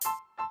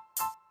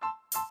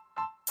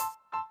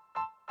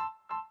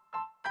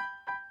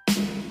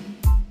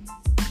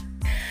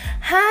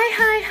Hai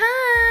hai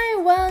hai,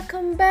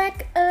 welcome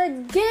back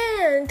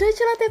again to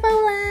Celoteh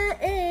Paula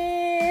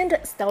and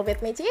still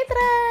with me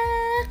Citra.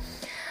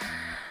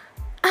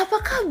 Apa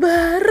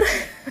kabar?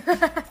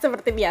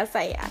 Seperti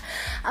biasa ya.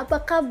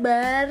 Apa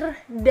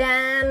kabar?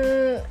 Dan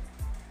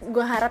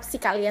gue harap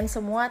sih kalian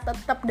semua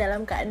tetap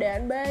dalam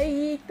keadaan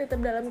baik, tetap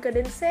dalam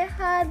keadaan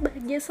sehat,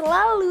 bahagia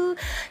selalu.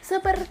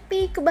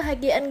 Seperti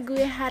kebahagiaan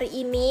gue hari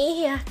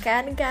ini ya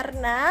kan,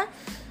 karena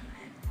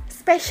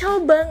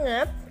spesial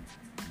banget.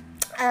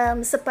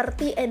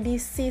 Seperti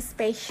edisi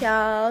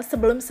spesial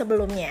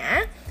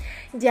sebelum-sebelumnya.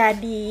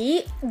 Jadi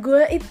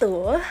gue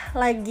itu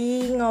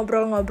lagi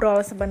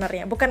ngobrol-ngobrol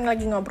sebenarnya. Bukan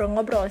lagi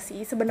ngobrol-ngobrol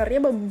sih,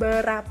 sebenarnya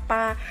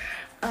beberapa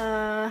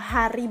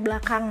hari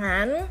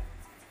belakangan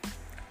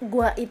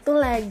gue itu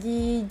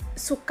lagi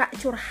suka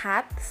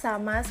curhat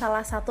sama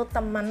salah satu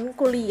teman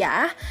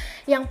kuliah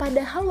yang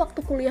padahal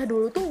waktu kuliah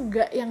dulu tuh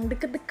gak yang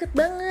deket-deket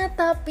banget,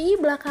 tapi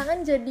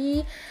belakangan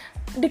jadi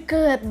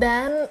deket.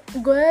 Dan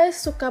gue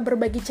suka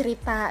berbagi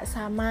cerita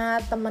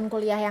sama teman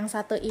kuliah yang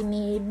satu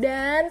ini,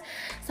 dan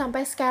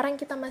sampai sekarang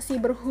kita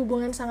masih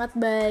berhubungan sangat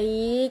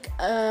baik.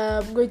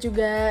 Gue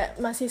juga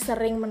masih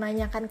sering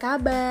menanyakan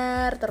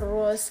kabar,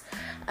 terus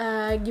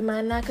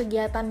gimana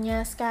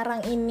kegiatannya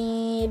sekarang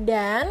ini.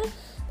 Dan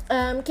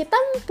kita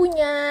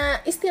punya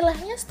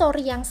istilahnya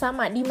story yang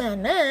sama, di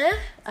mana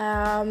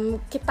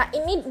kita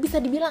ini bisa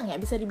dibilang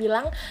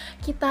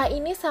kita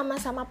ini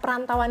sama-sama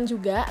perantauan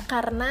juga,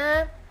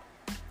 karena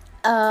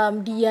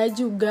dia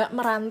juga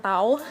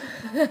merantau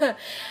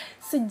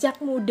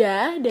sejak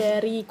muda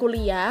dari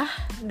kuliah.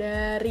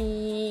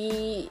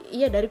 Dari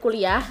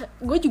kuliah.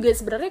 Gue juga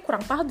sebenarnya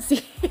kurang paham sih.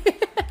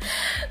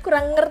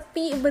 Kurang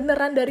ngerti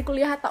beneran dari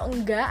kuliah atau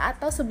enggak,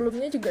 atau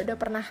sebelumnya juga udah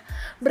pernah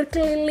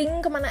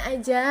berkeliling kemana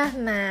aja.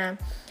 Nah,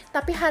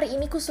 tapi hari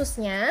ini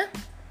khususnya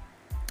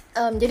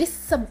jadi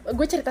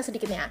gue cerita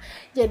sedikitnya.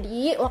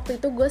 Jadi waktu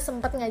itu gue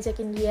sempat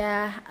ngajakin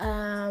dia,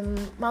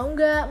 mau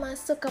nggak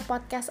masuk ke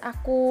podcast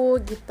aku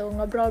gitu,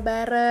 ngobrol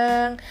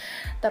bareng.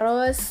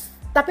 Terus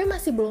tapi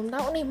masih belum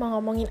tahu nih mau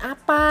ngomongin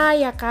apa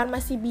ya kan,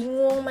 masih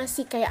bingung,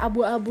 masih kayak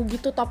abu-abu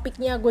gitu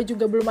topiknya. Gue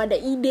juga belum ada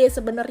ide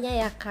sebenarnya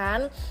ya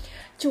kan.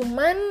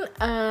 Cuman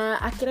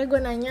akhirnya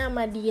gue nanya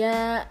sama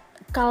dia,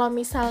 kalau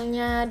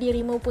misalnya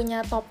dirimu punya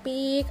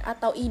topik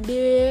atau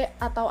ide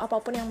atau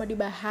apapun yang mau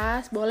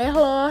dibahas, boleh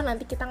loh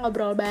nanti kita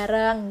ngobrol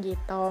bareng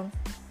gitu.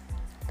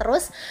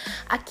 Terus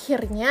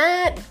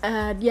akhirnya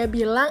dia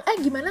bilang,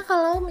 gimana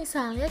kalau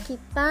misalnya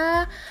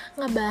kita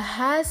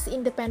ngebahas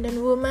independent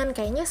woman,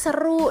 kayaknya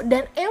seru.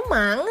 Dan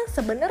emang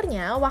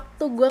sebenarnya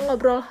waktu gue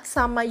ngobrol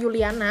sama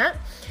Yuliana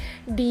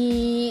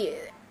di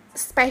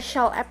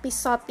special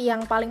episode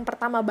yang paling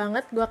pertama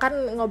banget, gue kan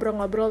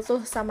ngobrol-ngobrol tuh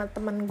sama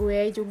temen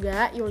gue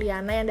juga,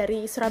 Yuliana yang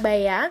dari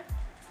Surabaya.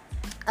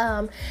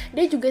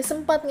 Dia juga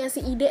sempat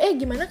ngasih ide,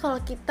 gimana kalau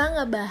kita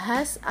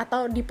ngebahas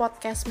atau di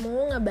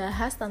podcastmu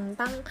ngebahas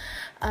tentang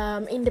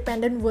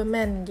independent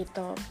women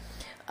gitu.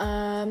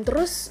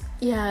 Terus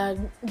ya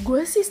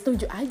gue sih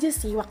setuju aja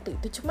sih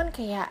waktu itu, cuman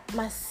kayak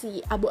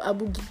masih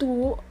abu-abu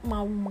gitu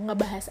mau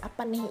ngebahas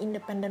apa nih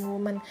independent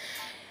woman.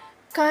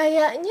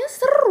 Kayaknya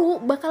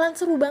bakalan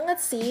seru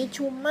banget sih,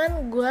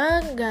 cuman gue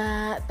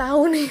nggak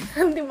tahu nih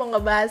nanti mau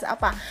ngebahas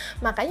apa.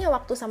 Makanya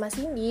waktu sama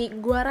Cindy,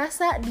 gue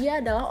rasa dia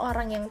adalah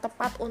orang yang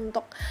tepat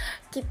untuk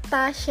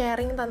kita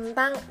sharing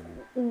tentang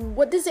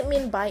what does it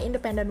mean by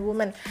independent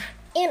woman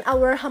in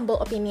our humble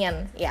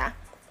opinion ya.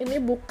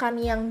 Ini bukan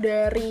yang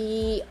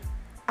dari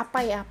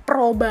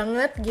pro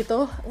banget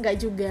gitu, nggak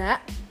juga.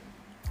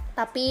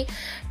 Tapi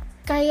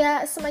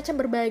kayak semacam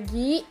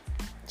berbagi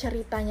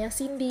ceritanya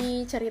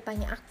Cindy,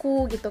 ceritanya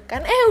aku gitu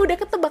kan.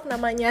 Udah ketebak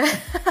namanya.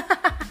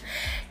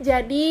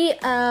 Jadi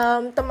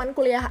teman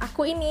kuliah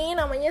aku ini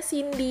namanya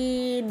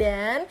Cindy.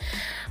 Dan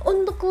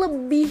untuk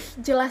lebih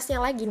jelasnya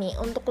lagi nih,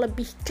 untuk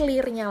lebih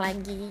clearnya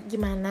lagi,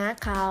 gimana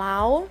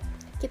kalau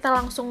kita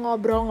langsung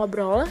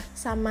ngobrol-ngobrol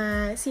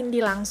sama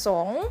Cindy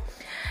langsung.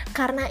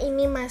 Karena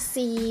ini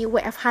masih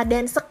WFH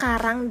dan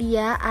sekarang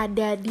dia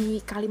ada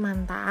di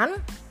Kalimantan.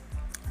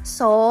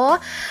 So,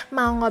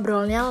 mau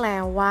ngobrolnya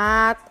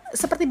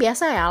seperti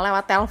biasa ya,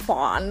 lewat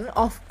telepon,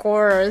 of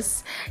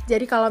course.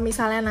 Jadi kalau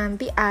misalnya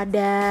nanti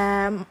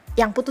ada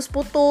yang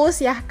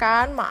putus-putus ya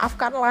kan,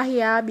 maafkanlah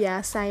ya,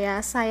 biasa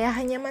ya. Saya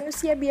hanya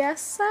manusia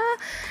biasa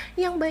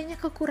yang banyak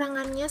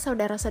kekurangannya,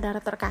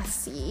 saudara-saudara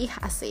terkasih,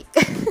 asik.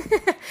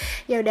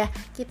 Ya udah,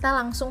 kita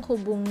langsung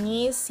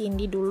hubungi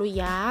Cindy dulu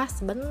ya,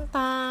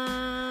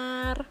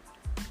 sebentar.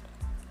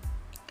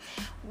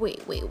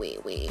 Wait.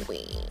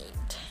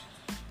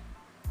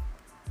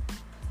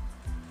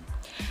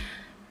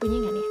 Bunyi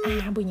gak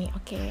nih? Bunyi,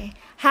 oke.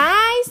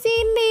 Hai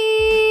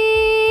Cindy.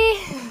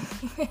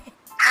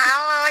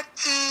 Halo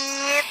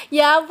Cit.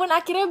 Ya ampun,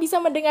 akhirnya bisa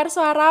mendengar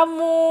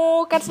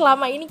suaramu. Kan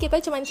selama ini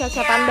kita cuma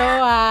chat-chatan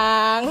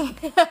doang.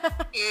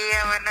 Iya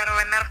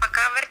benar-benar. Apa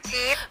kabar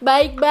Cit?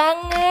 Baik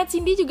banget.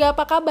 Cindy juga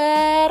apa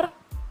kabar?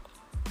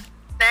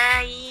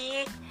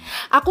 Baik.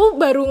 aku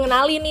baru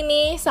ngenalin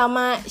ini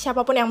sama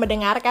siapapun yang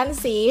mendengarkan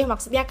sih.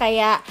 Maksudnya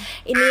kayak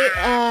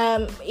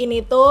ini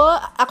tuh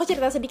aku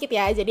cerita sedikit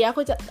ya. Jadi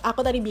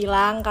aku tadi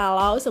bilang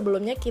kalau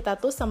sebelumnya kita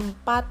tuh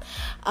sempat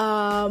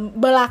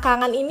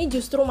belakangan ini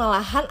justru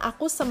malahan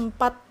aku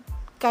sempat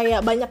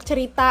kayak banyak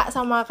cerita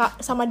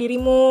sama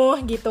dirimu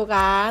gitu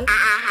kan,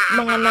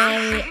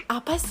 mengenai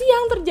apa sih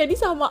yang terjadi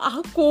sama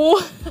aku.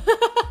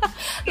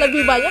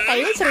 Lebih banyak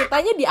kayaknya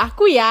ceritanya di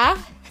aku ya.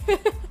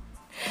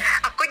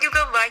 Aku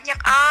juga banyak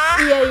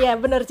Iya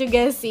benar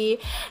juga sih.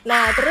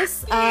 Nah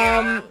terus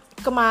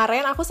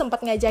kemarin aku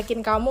sempat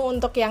ngajakin kamu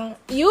untuk yang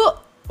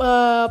yuk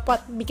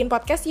bikin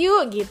podcast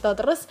yuk gitu.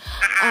 Terus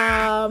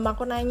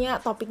aku nanya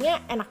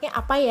topiknya enaknya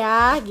apa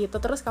ya gitu.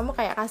 Terus kamu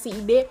kayak kasih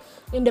ide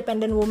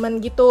independent woman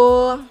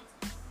gitu.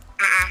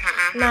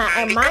 Nah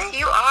emang because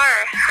you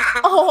are.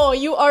 Oh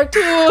you are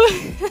too.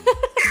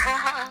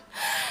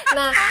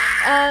 Nah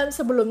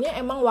sebelumnya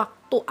emang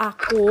waktu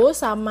aku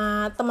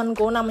sama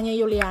temanku namanya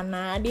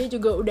Yuliana, dia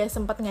juga udah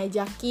sempat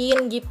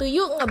ngajakin gitu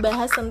yuk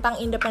ngebahas tentang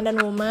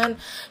independent woman.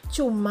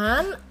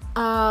 Cuman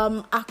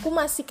aku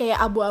masih kayak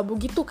abu-abu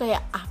gitu,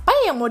 kayak apa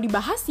yang mau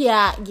dibahas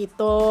ya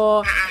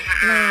gitu.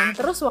 Nah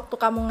terus waktu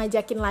kamu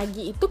ngajakin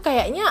lagi itu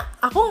kayaknya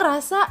aku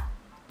ngerasa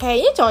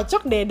kayaknya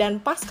cocok deh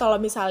dan pas kalau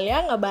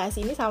misalnya ngebahas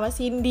ini sama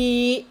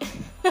Cindy.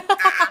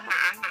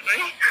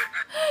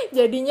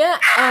 Jadinya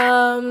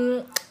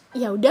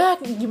ya udah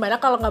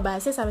gimana kalau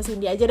ngebahasnya sama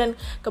Cindy aja, dan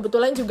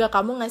kebetulan juga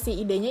kamu ngasih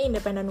idenya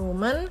independent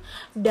woman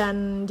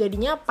dan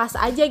jadinya pas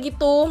aja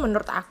gitu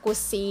menurut aku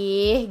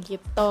sih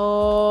gitu.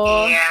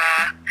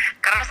 Iya,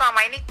 karena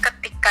selama ini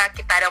ketika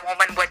kita ada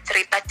momen buat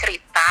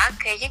cerita-cerita,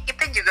 kayaknya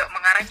kita juga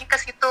mengarahnya ke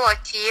situ loh,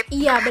 Cit.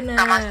 Iya benar.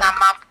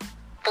 Sama-sama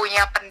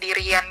punya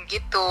pendirian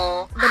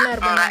gitu,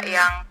 nggak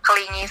yang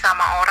kelingi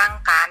sama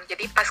orang kan.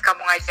 Jadi pas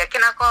kamu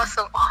ngajakin aku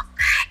langsung, oh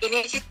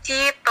ini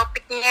Cit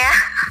topiknya.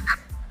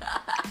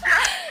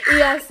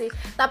 Iya sih,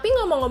 tapi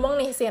ngomong-ngomong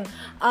nih Sin,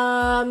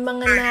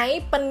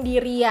 mengenai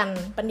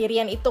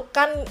pendirian itu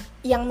kan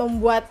yang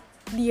membuat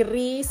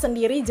diri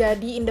sendiri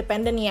jadi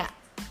independen ya.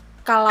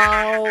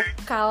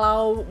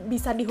 Kalau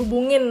bisa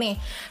dihubungin nih.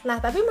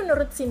 Nah, tapi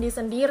menurut Cindy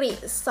sendiri,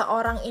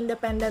 seorang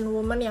independent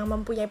woman yang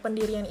mempunyai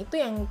pendirian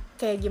itu yang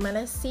kayak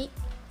gimana sih?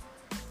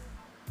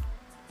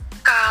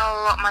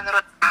 Kalau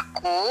menurut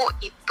aku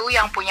itu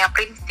yang punya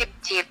prinsip,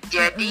 Cit.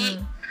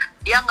 Jadi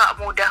dia nggak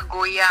mudah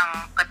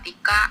goyang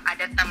ketika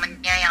ada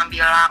temennya yang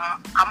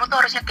bilang kamu tuh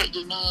harusnya kayak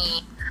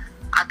gini,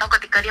 atau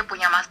ketika dia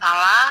punya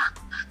masalah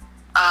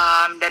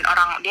dan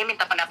dia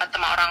minta pendapat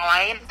sama orang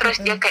lain,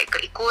 terus dia kayak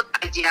keikut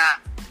aja.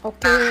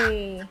 Nah,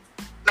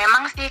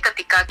 memang sih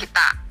ketika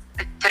kita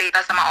cerita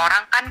sama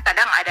orang kan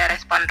kadang ada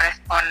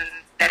respon-respon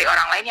dari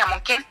orang lain yang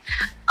mungkin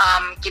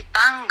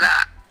kita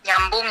nggak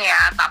nyambung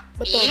ya,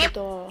 tapi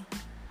betul.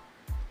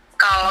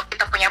 Kalau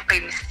kita punya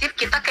prinsip,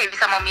 kita kayak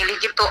bisa memilih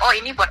gitu, oh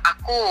ini buat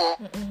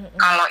aku.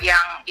 Kalau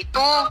yang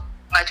itu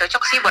nggak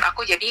cocok sih buat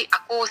aku, jadi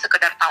aku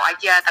sekedar tahu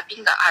aja, tapi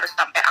nggak harus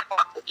sampai aku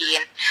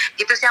lakuin.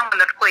 Gitu sih yang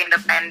menurutku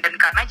independen,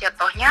 karena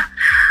jatuhnya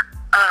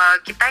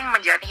kita yang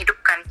menjalani hidup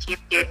kan,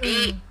 Cit.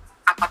 Jadi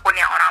apapun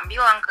yang orang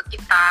bilang ke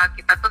kita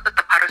tuh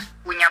tetap harus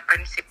punya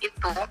prinsip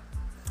itu.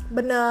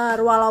 Bener,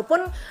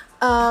 walaupun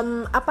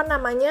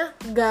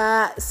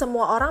gak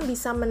semua orang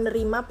bisa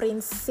menerima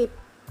prinsip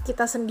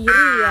kita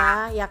sendiri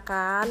ya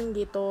kan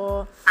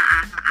gitu.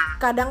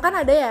 Kadang kan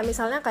ada ya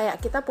misalnya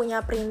kayak kita punya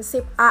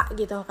prinsip A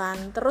gitu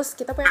kan, terus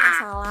kita punya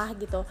masalah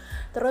gitu,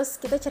 terus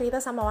kita cerita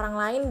sama orang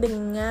lain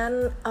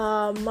dengan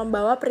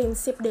membawa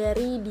prinsip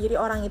dari diri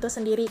orang itu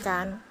sendiri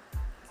kan.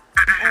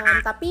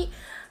 Tapi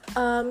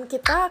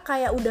kita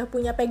kayak udah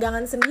punya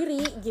pegangan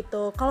sendiri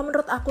gitu. Kalau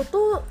menurut aku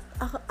tuh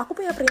aku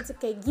punya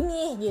prinsip kayak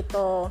gini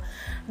gitu.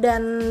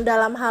 Dan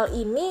dalam hal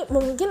ini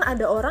mungkin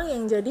ada orang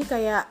yang jadi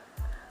kayak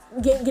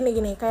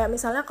gini kayak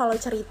misalnya kalau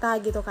cerita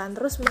gitu kan,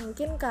 terus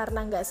mungkin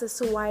karena nggak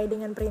sesuai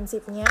dengan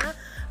prinsipnya,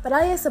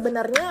 padahal ya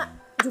sebenarnya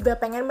juga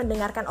pengen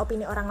mendengarkan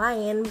opini orang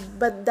lain,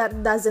 but that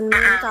doesn't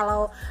mean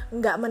kalau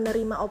nggak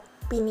menerima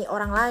opini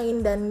orang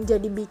lain dan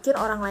jadi bikin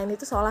orang lain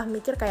itu seolah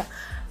mikir kayak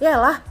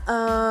yalah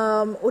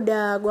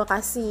udah gue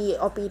kasih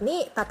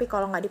opini tapi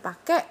kalau nggak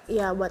dipakai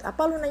ya buat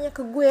apa lu nanya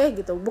ke gue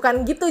gitu.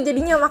 Bukan gitu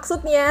jadinya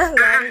maksudnya,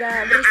 nggak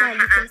berusaha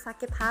bikin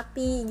sakit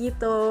hati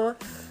gitu.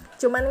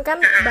 Cuman kan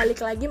balik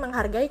lagi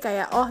menghargai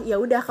kayak oh ya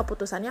udah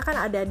keputusannya kan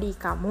ada di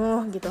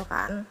kamu gitu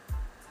kan.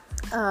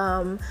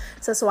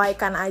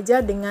 Sesuaikan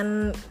aja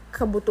dengan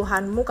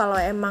kebutuhanmu.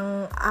 Kalau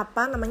emang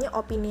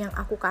opini yang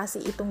aku kasih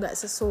itu nggak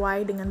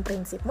sesuai dengan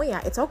prinsipmu ya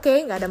it's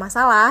okay, nggak ada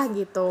masalah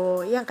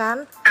gitu ya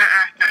kan.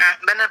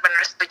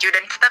 Bener-bener setuju.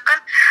 Dan kita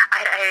kan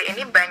akhir-akhir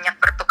ini banyak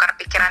bertukar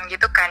pikiran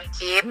gitu kan,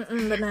 Cip.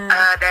 Benar.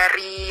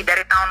 Dari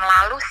tahun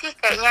lalu sih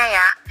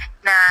kayaknya ya.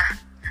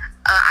 Nah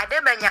ada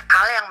banyak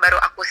hal yang baru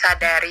aku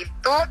sadari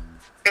tuh,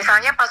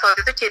 misalnya pas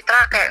waktu itu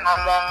Citra kayak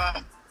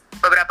ngomong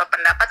beberapa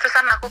pendapat, terus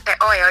kan aku kayak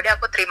oh ya udah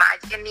aku terima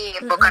aja nih,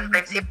 bukan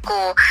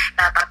prinsipku.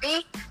 Nah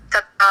tapi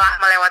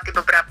setelah melewati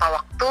beberapa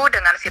waktu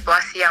dengan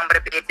situasi yang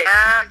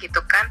berbeda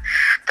gitu kan,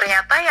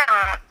 ternyata yang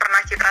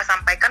pernah Citra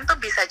sampaikan tuh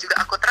bisa juga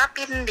aku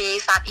terapin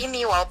di saat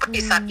ini, walaupun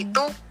di saat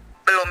itu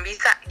belum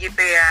bisa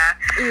gitu ya.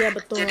 Iya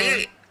betul.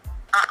 Jadi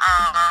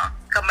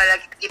kembali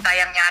lagi ke kita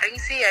yang nyaring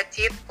sih ya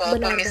Cit.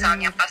 Walaupun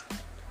misalnya pas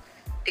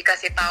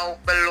dikasih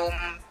tahu belum,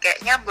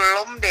 kayaknya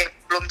belum deh,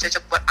 belum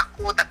cocok buat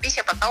aku, tapi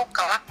siapa tahu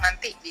kelak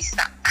nanti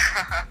bisa.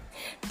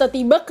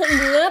 Tiba-tiba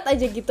keinget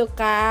aja gitu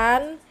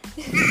kan.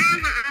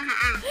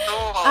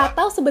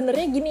 Atau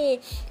sebenarnya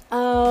gini,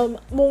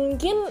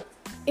 mungkin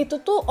itu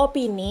tuh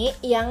opini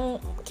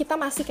yang kita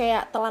masih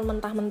kayak telan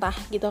mentah-mentah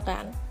gitu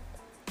kan.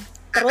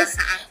 Terus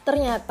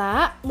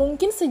ternyata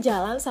mungkin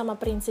sejalan sama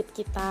prinsip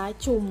kita,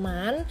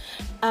 cuman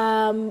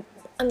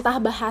entah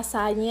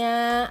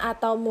bahasanya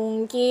atau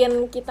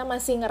mungkin kita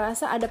masih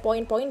ngerasa ada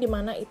poin-poin di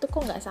mana itu kok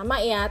nggak sama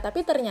ya,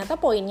 tapi ternyata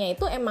poinnya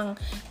itu emang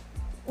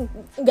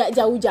nggak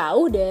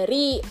jauh-jauh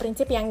dari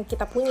prinsip yang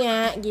kita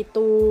punya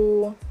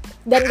gitu,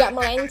 dan nggak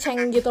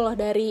melenceng gitu loh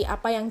dari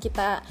apa yang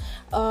kita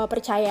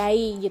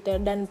percayai gitu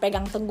dan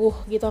pegang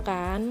teguh gitu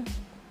kan.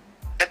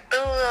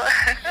 Betul.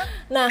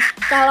 Nah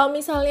kalau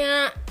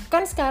misalnya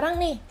kan sekarang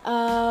nih,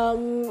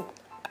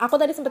 aku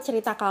tadi sempat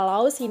cerita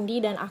kalau Cindy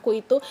dan aku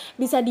itu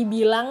bisa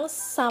dibilang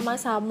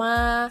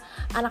sama-sama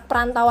anak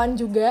perantauan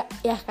juga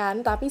ya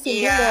kan, tapi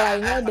Cindy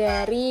mulainya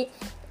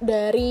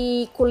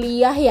dari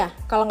kuliah ya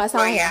kalau nggak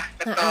salah ya.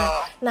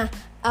 Nah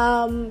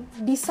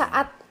di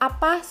saat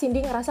apa Cindy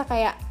ngerasa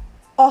kayak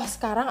oh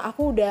sekarang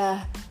aku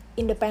udah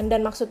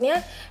independen,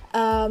 maksudnya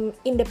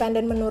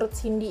independen menurut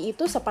Cindy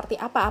itu seperti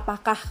apa?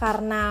 Apakah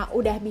karena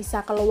udah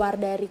bisa keluar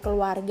dari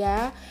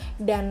keluarga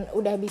dan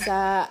udah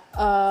bisa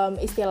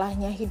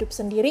istilahnya hidup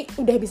sendiri,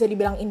 udah bisa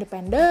dibilang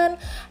independen,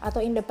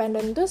 atau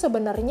independen itu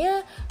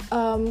sebenarnya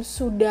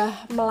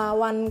sudah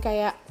melawan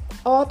kayak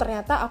oh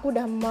ternyata aku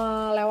udah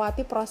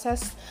melewati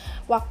proses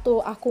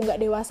waktu aku nggak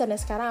dewasa dan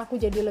sekarang aku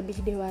jadi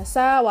lebih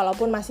dewasa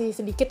walaupun masih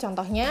sedikit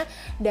contohnya,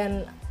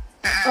 dan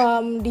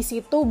di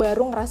situ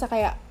baru ngerasa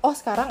kayak oh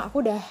sekarang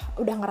aku udah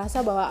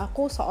ngerasa bahwa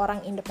aku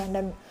seorang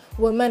independent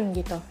woman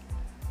gitu.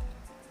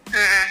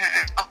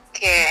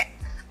 Oke.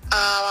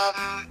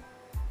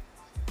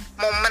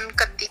 Momen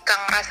ketika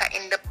ngerasa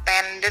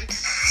independen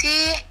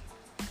sih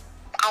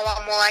awal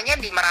mulanya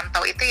di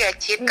merantau itu ya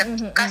Cid,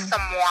 ketika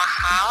semua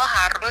hal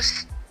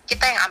harus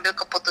kita yang ambil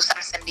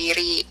keputusan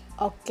sendiri.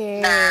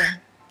 Oke.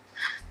 Nah,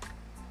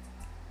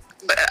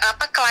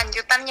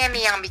 kelanjutannya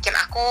nih yang bikin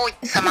aku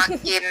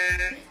semakin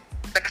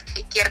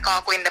berpikir kalau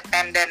aku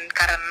independen,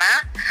 karena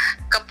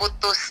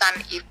keputusan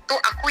itu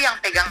aku yang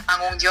pegang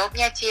tanggung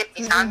jawabnya Cid.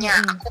 Misalnya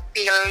aku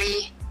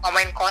pilih,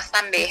 ngomongin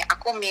kosan deh,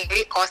 aku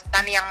milih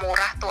kosan yang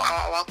murah tuh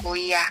awal-awal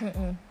kuliah.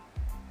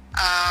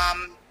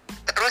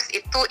 Terus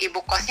itu ibu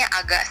kosnya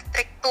agak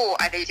strict tuh,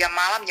 ada jam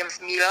malam jam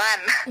 9.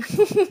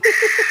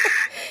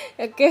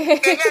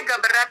 Kayaknya agak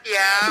berat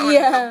ya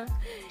untuk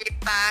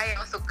kita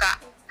yang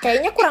suka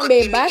kayaknya kurang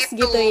bebas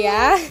gitu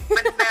ya.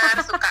 Benar,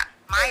 suka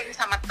main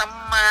sama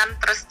teman,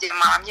 terus jam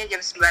malamnya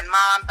jam 9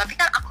 malam. Tapi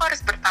kan aku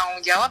harus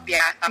bertanggung jawab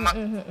ya sama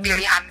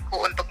pilihanku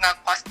untuk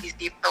ngekos di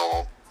situ.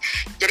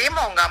 Jadi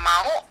mau nggak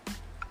mau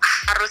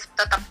harus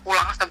tetap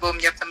pulang sebelum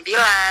jam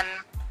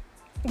 9.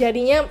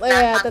 Jadinya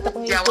tetap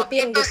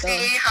ngikutin itu gitu.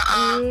 Sih,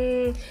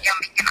 yang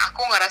bikin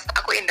aku ngerasa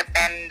aku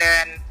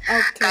independen.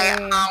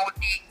 Kayak mau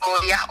di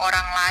kuliah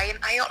orang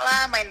lain,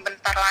 ayolah main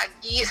bentar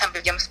lagi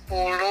sampai jam 10.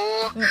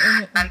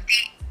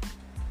 Nanti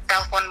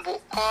telepon bu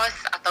kos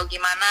atau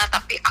gimana,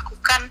 tapi aku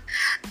kan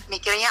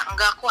mikirnya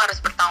enggak, aku harus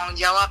bertanggung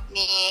jawab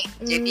nih,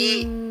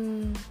 jadi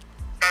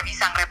nggak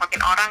bisa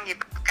ngerepotin orang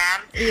gitu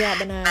kan. Iya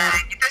benar. Nah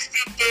gitu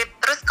sih.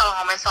 Terus kalau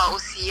ngomongin soal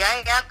usia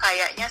ya,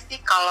 kayaknya sih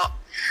kalau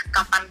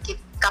kapan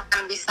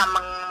bisa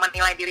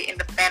menilai diri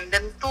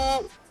independen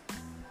tuh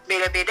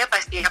beda-beda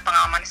pasti ya,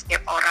 pengalaman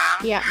setiap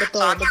orang. Iya betul.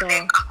 Soalnya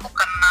yang aku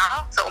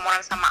kenal seumuran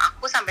sama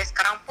aku sampai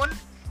sekarang pun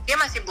dia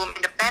masih belum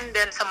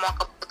independen. Semua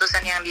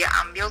keputusan yang dia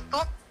ambil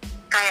tuh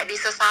kayak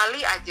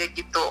disesali aja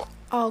gitu.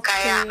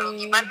 Kayak lo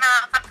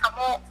gimana, kan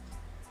kamu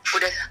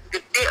udah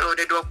gede, lo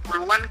udah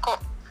 20-an kok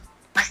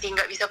masih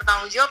nggak bisa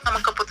bertanggung jawab sama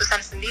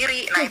keputusan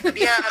sendiri. Nah itu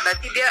dia,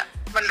 berarti dia,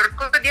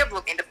 menurutku tuh dia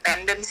belum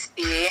independen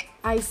sih.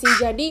 I see.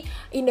 Jadi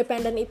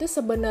independen itu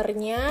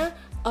sebenarnya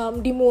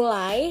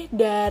dimulai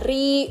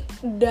dari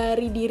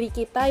diri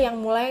kita yang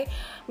mulai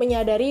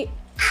menyadari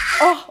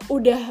oh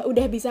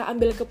udah bisa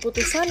ambil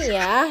keputusan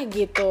ya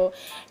gitu,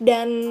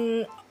 dan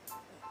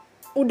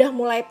udah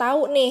mulai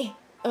tahu nih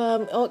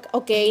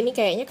oke, ini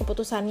kayaknya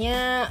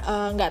keputusannya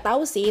nggak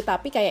tahu sih,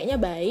 tapi kayaknya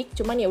baik,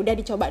 cuman ya udah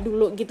dicoba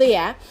dulu gitu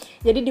ya.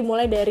 Jadi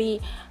dimulai dari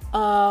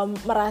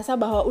merasa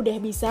bahwa udah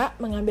bisa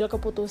mengambil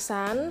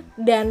keputusan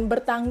dan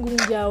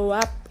bertanggung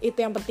jawab, itu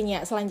yang penting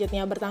ya.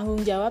 Selanjutnya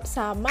bertanggung jawab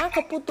sama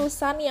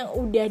keputusan yang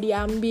udah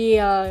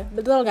diambil,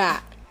 betul nggak?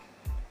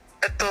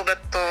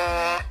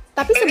 Betul.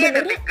 Tapi sebenarnya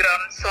ada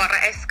background suara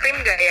es krim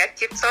nggak ya,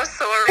 Cid? So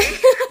sorry.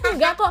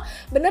 Nggak kok,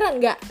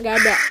 beneran nggak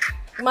ada.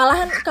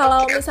 Malahan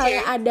kalau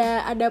misalnya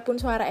ada pun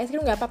suara es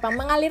krim nggak apa-apa,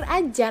 mengalir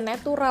aja,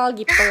 natural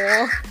gitu.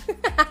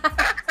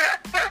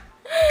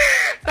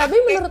 Tapi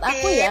menurut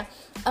aku ya,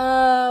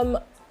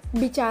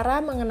 bicara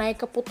mengenai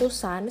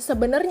keputusan,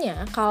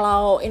 sebenarnya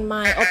kalau in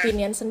my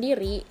opinion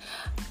sendiri,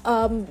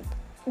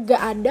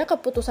 gak ada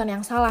keputusan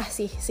yang salah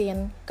sih,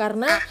 Sin.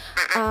 Karena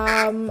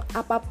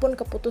apapun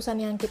keputusan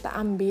yang kita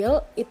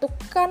ambil itu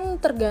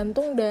kan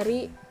tergantung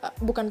dari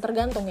bukan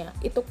tergantung ya,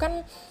 itu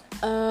kan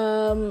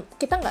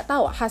kita nggak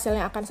tahu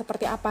hasilnya akan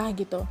seperti apa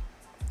gitu.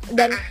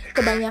 Dan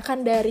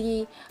kebanyakan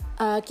dari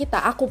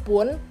aku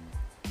pun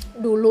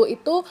dulu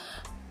itu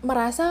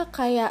merasa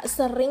kayak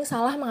sering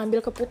salah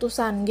mengambil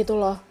keputusan gitu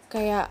loh.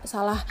 Kayak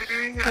salah,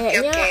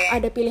 kayaknya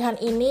ada pilihan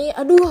ini,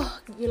 aduh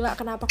gila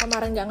kenapa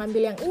kemarin gak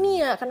ngambil yang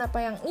ini ya, kenapa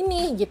yang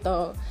ini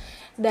gitu.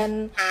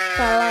 Dan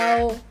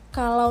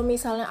kalau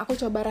misalnya aku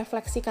coba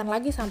refleksikan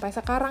lagi sampai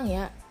sekarang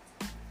ya,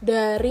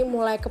 dari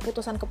mulai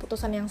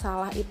keputusan-keputusan yang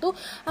salah itu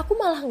aku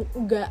malah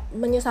nggak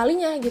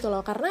menyesalinya gitu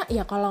loh. Karena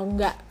ya kalau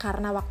nggak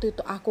karena waktu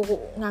itu aku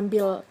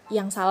ngambil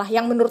yang salah,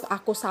 yang menurut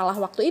aku salah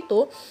waktu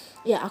itu,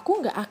 ya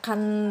aku nggak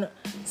akan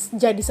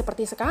jadi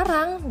seperti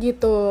sekarang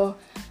gitu.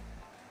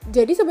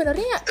 Jadi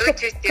sebenarnya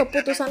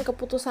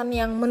keputusan-keputusan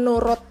yang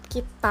menurut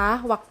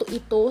kita waktu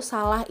itu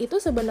salah itu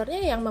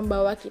sebenarnya yang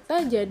membawa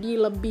kita jadi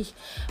lebih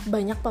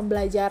banyak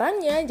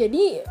pembelajarannya.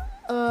 Jadi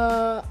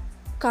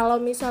kalau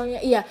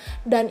misalnya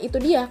dan itu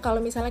dia,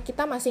 kalau misalnya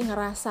kita masih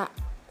ngerasa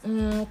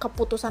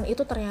keputusan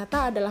itu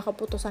ternyata adalah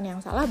keputusan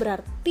yang salah,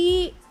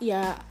 berarti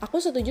ya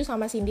aku setuju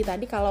sama Cindy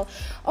tadi kalau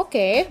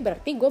oke,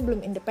 berarti gue belum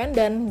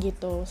independen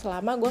gitu.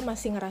 Selama gue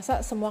masih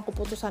ngerasa semua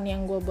keputusan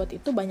yang gue buat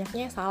itu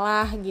banyaknya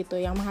salah gitu,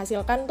 yang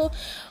menghasilkan tuh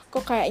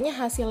kok kayaknya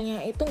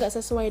hasilnya itu nggak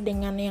sesuai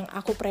dengan yang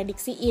aku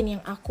prediksiin,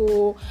 yang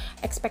aku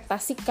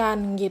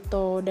ekspektasikan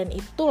gitu. Dan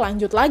itu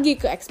lanjut lagi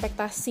ke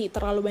ekspektasi,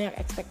 terlalu banyak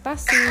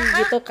ekspektasi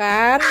gitu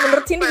kan.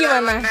 Menurut Cindy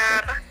gimana?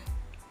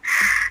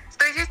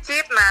 Setuju,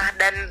 Cip. Nah,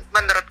 dan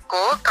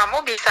menurutku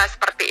kamu bisa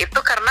seperti itu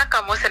karena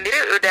kamu sendiri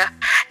udah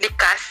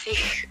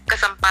dikasih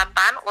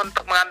kesempatan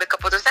untuk mengambil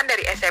keputusan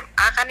dari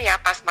SMA kan ya,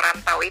 pas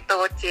merantau itu,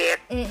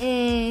 Cip.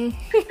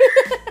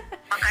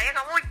 Makanya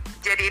kamu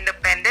jadi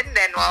independen,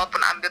 dan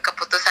walaupun ambil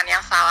keputusan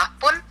yang salah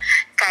pun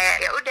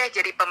kayak ya udah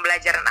jadi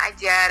pembelajaran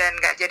aja dan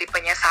gak jadi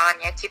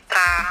penyesalannya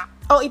Citra.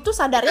 Oh, itu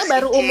sadarnya terus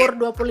baru umur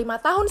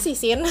 25 tahun sih,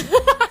 Sin.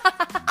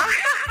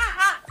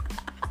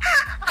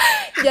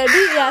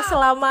 Jadi ya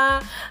selama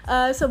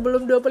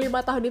sebelum 25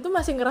 tahun itu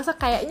masih ngerasa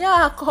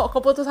kayaknya kok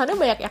keputusannya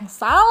banyak yang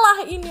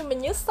salah, ini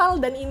menyesal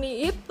dan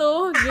ini itu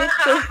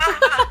gitu.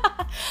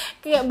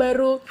 Kayak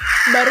baru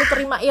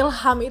terima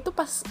ilham itu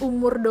pas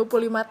umur 25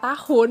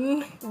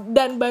 tahun,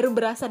 dan baru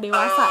berasa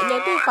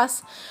dewasanya tuh pas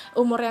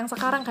umur yang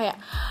sekarang.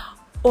 Kayak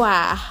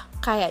wah,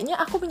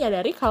 kayaknya aku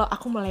menyadari kalau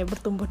aku mulai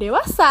bertumbuh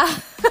dewasa.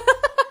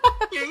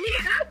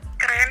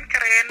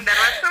 Keren, dan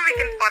langsung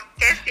bikin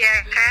podcast ya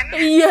kan?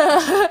 Iya,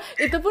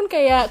 itu pun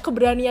kayak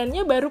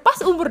keberaniannya baru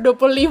pas umur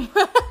 25.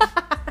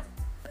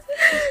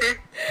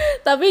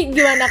 Tapi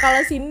gimana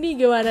kalau Cindy,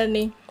 gimana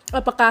nih?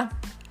 Apakah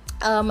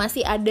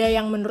masih ada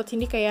yang menurut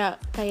Cindy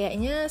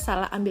kayaknya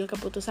salah ambil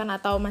keputusan,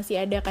 atau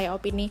masih ada kayak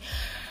opini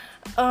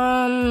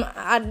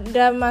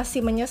ada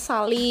masih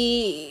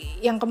menyesali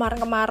yang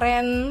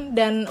kemarin-kemarin,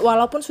 dan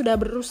walaupun sudah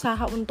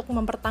berusaha untuk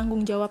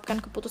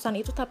mempertanggungjawabkan keputusan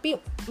itu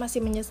tapi masih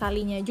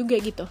menyesalinya juga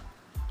gitu?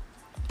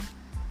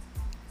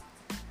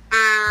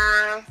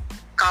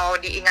 Kalau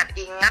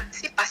diingat-ingat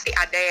sih pasti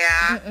ada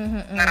ya,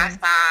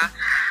 ngerasa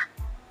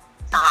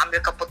salah ambil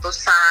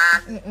keputusan,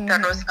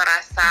 terus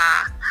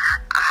ngerasa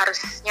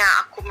harusnya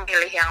aku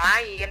milih yang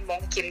lain,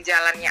 mungkin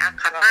jalannya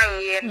akan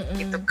lain,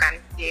 gitu kan,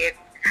 Cid.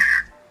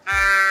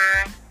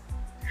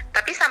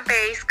 Tapi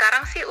sampai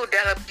sekarang sih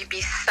udah lebih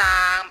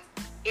bisa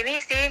ini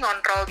sih,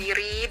 ngontrol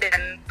diri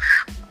dan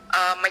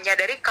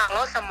menyadari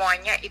kalau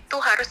semuanya itu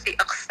harus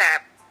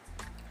di-accept.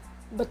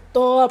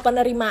 Betul,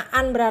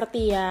 penerimaan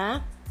berarti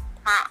ya.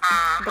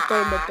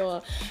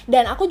 Betul.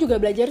 Dan aku juga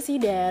belajar sih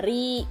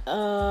dari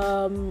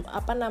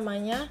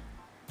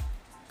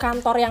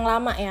kantor yang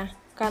lama ya,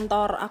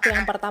 kantor aku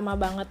yang pertama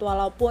banget.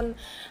 Walaupun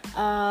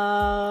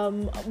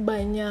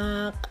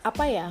banyak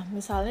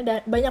misalnya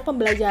banyak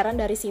pembelajaran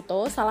dari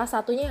situ. Salah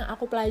satunya yang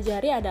aku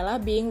pelajari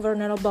adalah being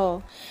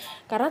vulnerable.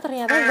 Karena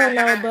ternyata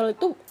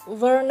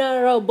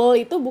vulnerable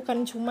itu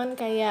bukan cuman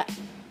kayak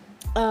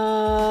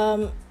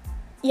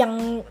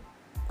yang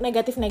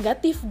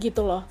negatif-negatif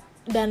gitu loh.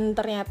 Dan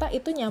ternyata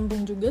itu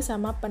nyambung juga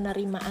sama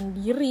penerimaan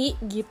diri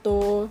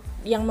gitu,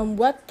 yang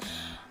membuat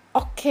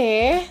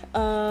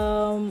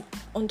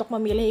untuk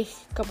memilih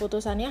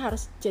keputusannya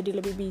harus jadi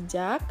lebih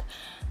bijak.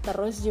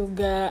 Terus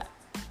juga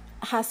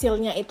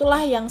hasilnya itulah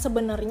yang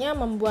sebenarnya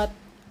membuat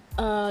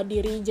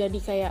diri jadi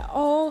kayak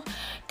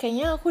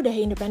kayaknya aku udah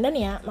independen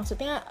ya.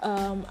 Maksudnya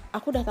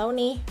aku udah tahu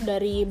nih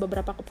dari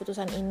beberapa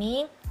keputusan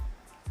ini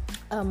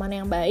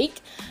mana yang baik,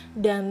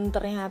 dan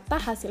ternyata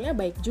hasilnya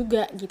baik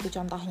juga gitu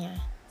contohnya.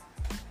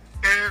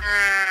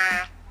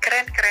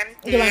 Keren.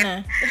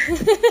 Gimana?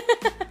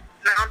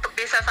 Nah, untuk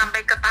bisa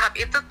sampai ke tahap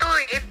itu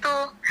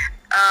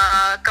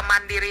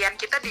kemandirian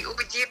kita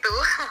diuji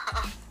tuh.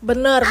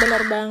 Bener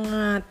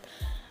banget.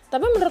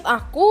 Tapi menurut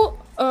aku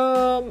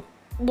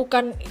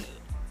bukan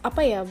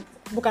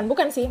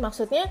sih,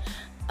 maksudnya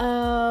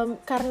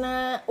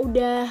karena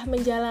udah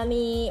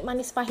menjalani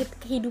manis pahit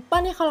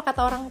kehidupan ya, kalau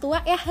kata orang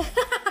tua ya.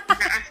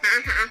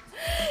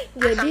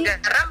 Jadi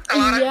garam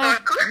kalau orang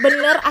iya, tuaku.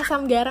 bener,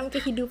 asam garam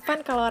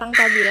kehidupan kalau orang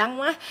tua bilang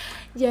mah.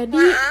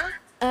 Jadi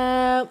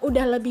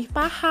udah lebih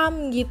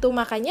paham gitu.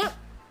 Makanya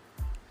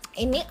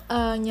ini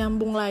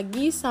nyambung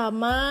lagi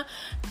sama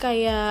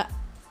kayak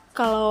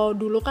kalau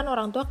dulu kan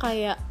orang tua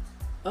kayak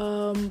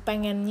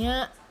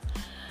pengennya,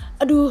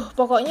 aduh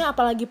pokoknya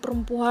apalagi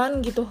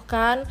perempuan gitu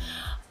kan,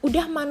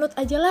 udah manut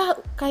aja lah,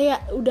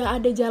 kayak udah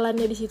ada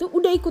jalannya di situ,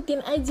 udah ikutin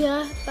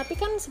aja. Tapi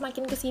kan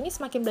semakin kesini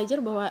semakin belajar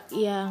bahwa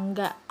ya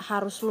nggak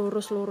harus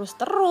lurus-lurus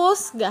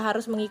terus, nggak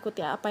harus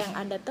mengikuti apa yang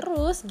ada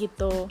terus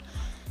gitu.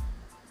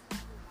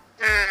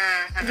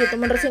 Gitu,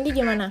 menurut Cindy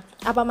gimana?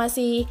 Apa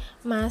masih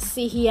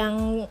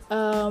yang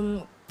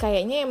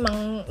kayaknya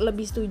emang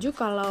lebih setuju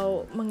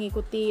kalau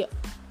mengikuti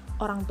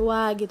orang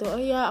tua gitu?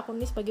 Oh iya, aku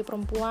ini sebagai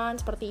perempuan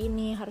seperti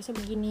ini, harusnya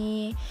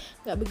begini,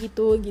 nggak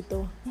begitu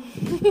gitu.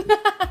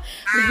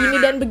 Begini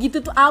dan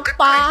begitu tuh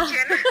apa?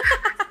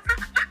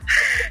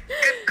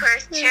 Good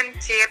question,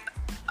 Cid.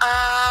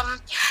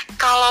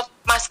 Kalau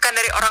masukan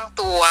dari orang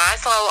tua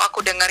selalu aku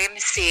dengerin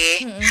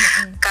sih,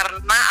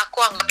 karena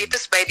aku anggap itu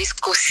sebagai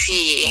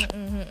diskusi.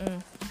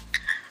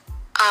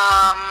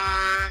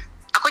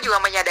 Aku juga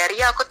menyadari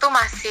aku tuh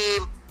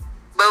masih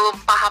belum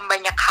paham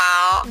banyak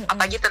hal,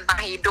 apalagi tentang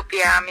hidup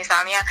ya.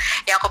 Misalnya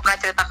yang aku pernah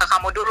cerita ke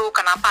kamu dulu,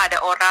 kenapa ada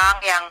orang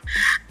yang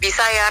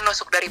bisa ya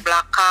nusuk dari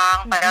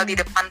belakang, padahal di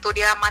depan tuh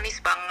dia manis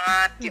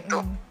banget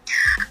gitu.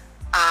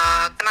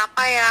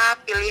 Kenapa ya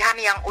pilihan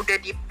yang udah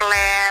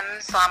di-plan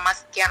selama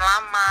sekian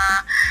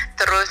lama,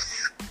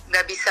 terus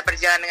nggak bisa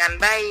berjalan dengan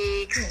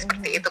baik,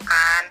 seperti itu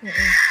kan.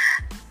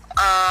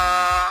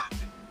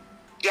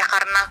 Ya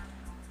karena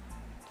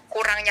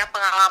kurangnya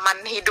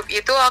pengalaman hidup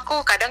itu,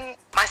 aku kadang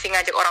masih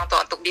ngajak orang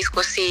tua untuk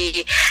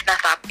diskusi. Nah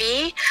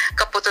tapi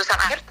keputusan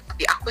akhir tetap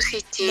di aku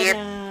sih, Cid.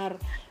 Benar.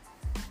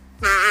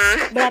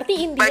 Berarti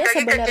intinya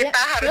sebenarnya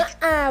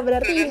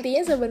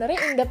intinya sebenarnya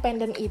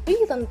independen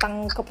itu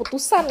tentang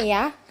keputusan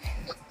ya,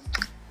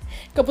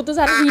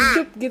 keputusan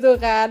hidup gitu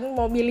kan,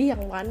 mau milih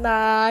yang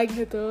mana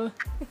gitu.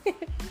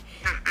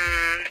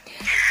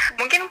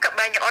 Mungkin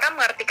banyak orang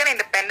mengartikan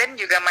independen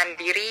juga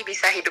mandiri,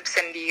 bisa hidup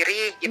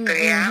sendiri gitu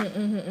ya.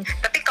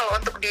 Tapi kalau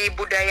untuk di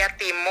budaya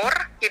timur,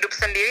 hidup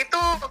sendiri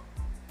tuh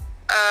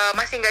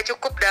masih nggak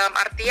cukup, dalam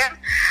artian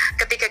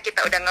ketika kita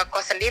udah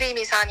ngekos sendiri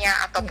misalnya,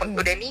 ataupun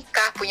udah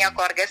nikah, punya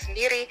keluarga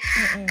sendiri,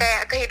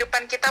 kayak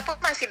kehidupan kita pun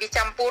masih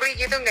dicampuri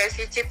gitu nggak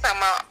sih, Cid,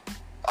 sama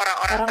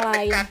orang-orang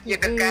terdekat lain.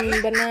 Gitu kan.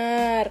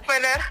 Bener.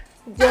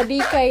 Jadi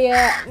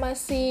kayak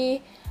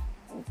masih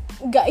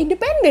nggak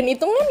independen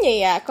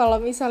hitungannya ya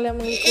kalau misalnya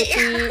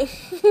mengikuti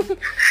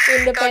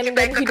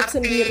independen hidup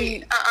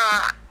sendiri.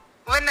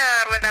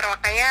 Benar,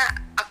 makanya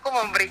aku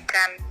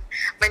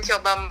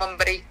mencoba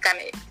memberikan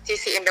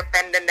sisi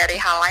independen dari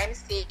hal lain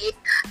sih,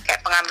 kayak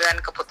pengambilan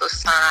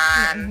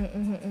keputusan,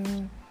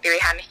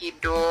 pilihan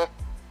hidup.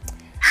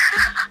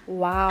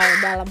 Wow,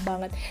 dalam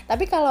banget.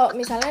 Tapi kalau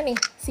misalnya nih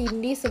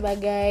Cindy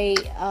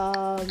sebagai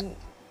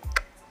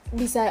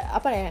bisa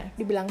apa ya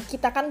dibilang,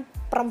 kita kan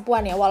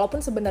perempuan ya,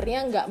 walaupun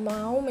sebenarnya nggak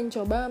mau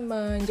mencoba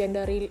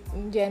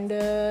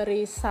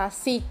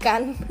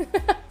mengenderisasikan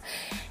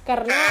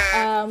karena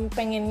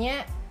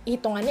pengennya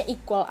hitungannya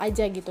equal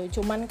aja gitu.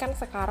 Cuman kan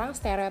sekarang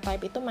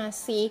stereotype itu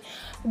masih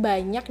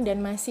banyak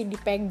dan masih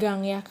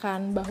dipegang ya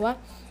kan, bahwa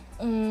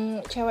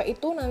cewek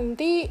itu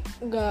nanti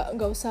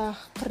nggak usah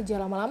kerja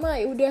lama-lama,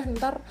 ya udah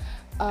ntar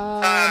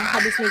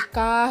habis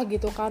nikah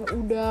gitu kan,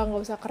 udah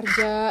nggak usah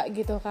kerja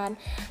gitu kan.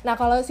 Nah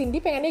kalau Cindy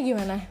pengennya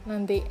gimana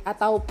nanti,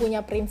 atau punya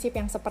prinsip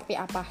yang seperti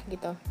apa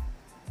gitu?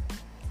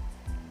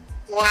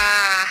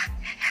 Wah,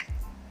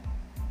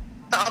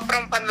 soal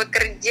perempuan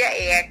bekerja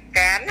ya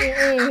kan.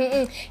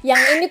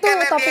 Yang ini tuh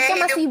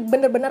topiknya masih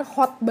bener-bener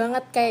hot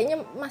banget,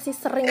 kayaknya masih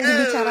sering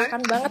dibicarakan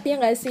banget ya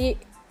nggak sih?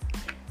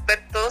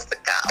 Betul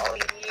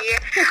sekali.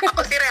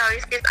 Aku sih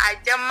realistis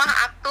aja mah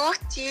atuh,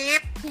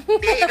 Cid.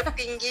 Dia hidup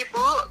tinggi,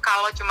 Bu.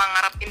 Kalau cuma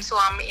ngarepin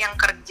suami yang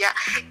kerja,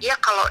 ya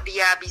kalau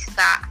dia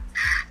bisa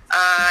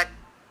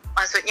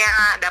maksudnya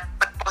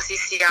dapat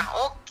posisi yang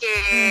oke,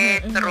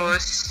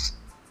 terus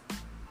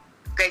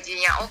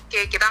gajinya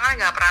oke, kita kan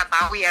nggak pernah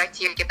tahu ya,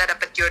 Cid, kita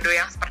dapat jodoh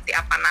yang seperti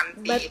apa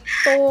nanti.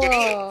 Betul.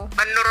 Jadi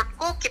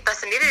menurutku kita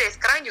sendiri dari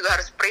sekarang juga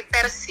harus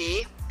prepare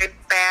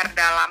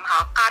dalam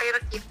hal karir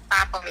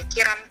kita,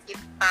 pemikiran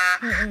kita.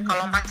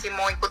 Kalau masih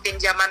mau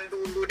ikutin zaman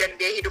dulu dan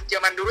dia hidup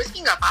zaman dulu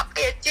sih nggak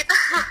apa-apa ya, Cid.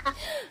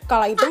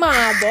 Kalau itu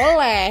mah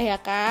boleh ya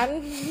kan.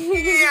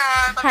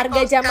 Iya.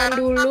 Harga zaman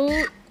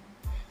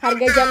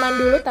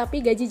dulu,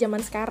 tapi gaji zaman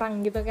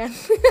sekarang gitu kan.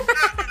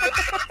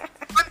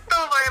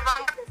 Betul, boleh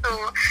banget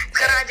tuh.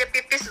 Sekarang aja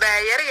pipis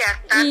bayar ya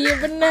kan. Iya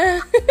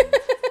benar.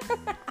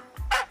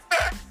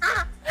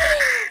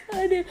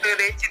 Aduh.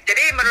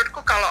 Jadi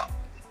menurutku kalau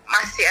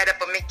masih ada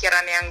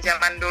pemikiran yang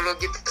zaman dulu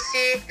gitu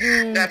sih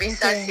nggak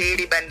bisa sih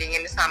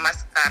dibandingin sama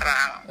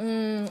sekarang.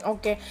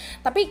 Oke.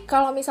 Tapi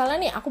kalau misalnya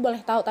nih aku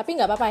boleh tahu, tapi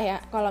nggak apa-apa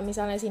ya kalau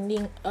misalnya Cindy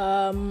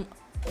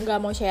nggak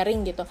mau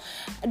sharing gitu,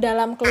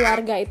 dalam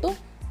keluarga itu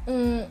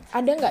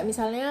ada nggak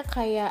misalnya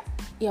kayak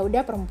ya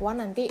udah perempuan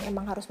nanti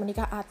emang harus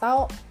menikah,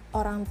 atau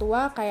orang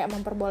tua kayak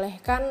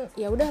memperbolehkan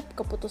ya udah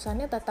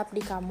keputusannya tetap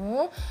di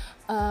kamu.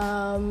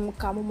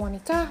 Kamu mau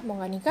nikah mau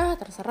nggak nikah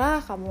terserah,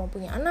 kamu mau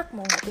punya anak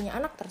mau nggak punya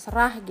anak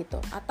terserah gitu.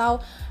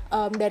 Atau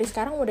dari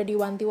sekarang udah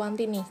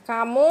diwanti-wanti nih,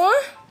 kamu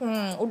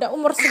udah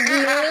umur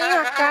segini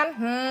ya kan,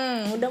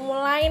 udah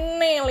mulai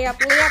nih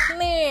lihat-lihat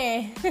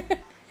nih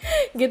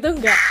gitu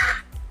nggak?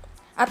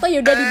 Atau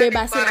yaudah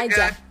dibebasin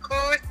aja? Aku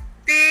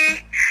sih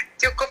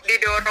cukup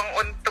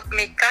didorong untuk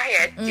nikah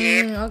ya,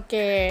 Cid.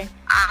 Oke.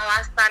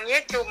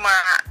 Alasannya cuma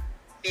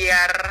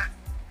biar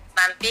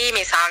nanti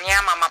misalnya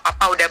mama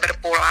papa udah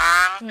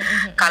berpulang,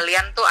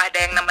 kalian tuh ada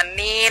yang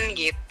nemenin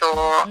gitu.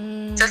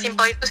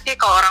 Sesimpel itu sih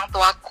kalau orang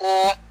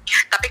tuaku.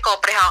 Tapi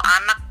kalau perihal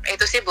anak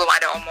itu sih belum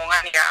ada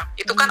omongan ya.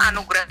 Itu kan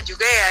anugerah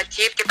juga ya,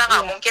 Cid. Kita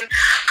nggak mungkin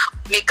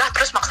nikah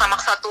terus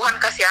maksa-maksa Tuhan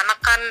kasih anak,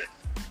 kan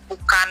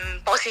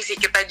bukan posisi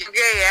kita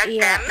juga ya. Iya,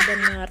 kan.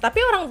 benar.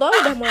 Tapi orang tua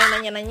udah mulai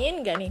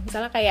nanya-nanyain gak nih?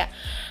 Misalnya kayak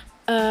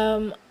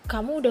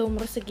kamu udah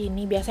umur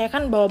segini, biasanya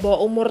kan bawa-bawa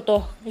umur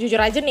tuh. Jujur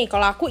aja nih,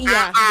 kalau aku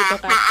iya gitu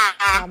kan.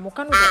 Kamu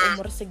kan udah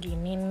umur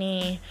segini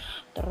nih.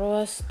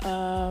 Terus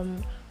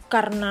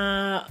karena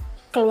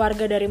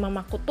keluarga dari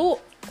mamaku tuh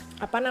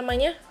apa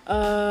namanya?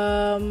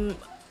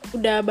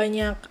 Udah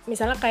banyak,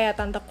 misalnya kayak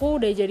tanteku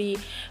udah jadi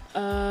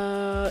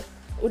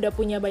udah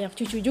punya banyak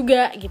cucu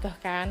juga gitu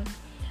kan.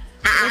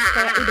 Terus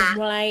kayak udah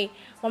mulai,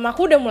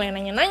 mamaku udah mulai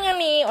nanya-nanya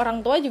nih,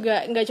 orang tua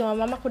juga, nggak cuma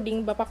mamaku,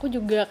 ding bapakku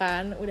juga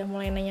kan udah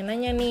mulai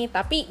nanya-nanya nih,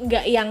 tapi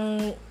nggak yang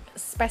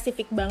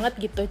spesifik banget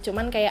gitu,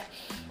 cuman kayak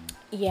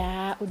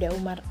ya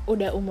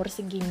udah umur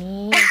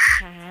segini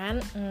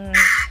kan,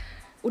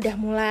 udah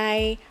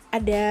mulai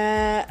ada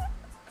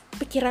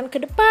pikiran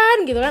ke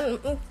depan gitu kan,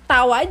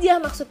 tahu aja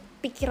maksud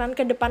pikiran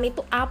ke depan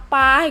itu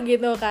apa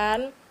gitu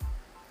kan.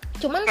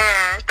 Cuman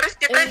terus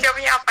kita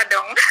jawabnya apa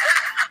dong?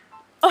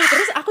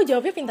 Terus aku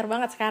jawabnya pintar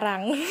banget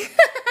sekarang.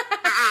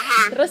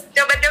 Terus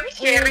coba dong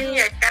sharing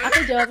ya kan.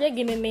 Aku jawabnya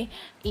gini nih,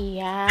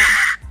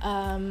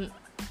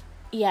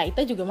 iya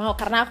Ita juga mau,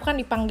 karena aku kan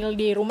dipanggil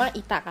di rumah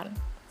Ita kan.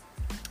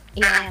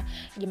 Iya,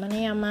 gimana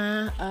ya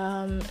Ma,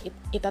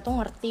 Ita tuh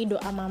ngerti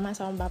doa mama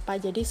sama papa.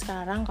 Jadi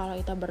sekarang kalau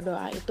Ita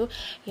berdoa itu,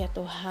 ya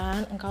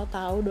Tuhan engkau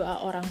tahu doa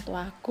orang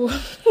tuaku.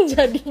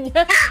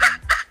 Jadinya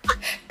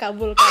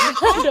kabulkan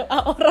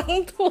doa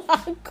orang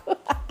tuaku.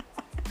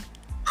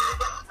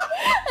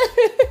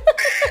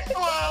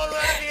 Wow,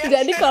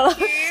 jadi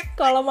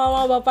kalau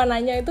mama bapak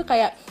nanya itu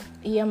kayak,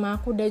 iya Ma,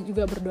 aku udah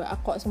juga berdoa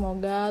kok,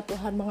 semoga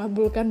Tuhan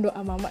mengabulkan doa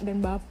mama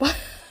dan bapak.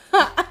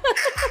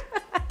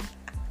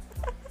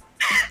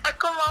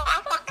 Aku mau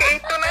apa kayak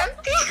itu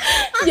nanti.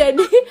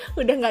 Jadi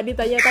udah nggak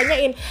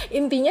ditanya-tanyain.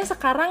 Intinya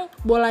sekarang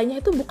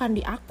bolanya itu bukan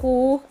di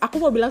aku. Aku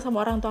mau bilang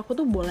sama orang tua aku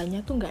tuh,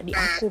 bolanya tuh nggak di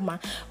aku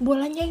Ma,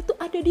 bolanya itu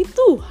ada di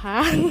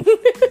Tuhan.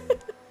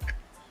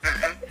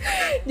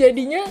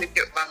 Jadinya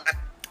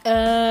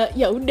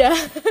ya udah,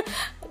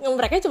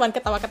 mereka cuma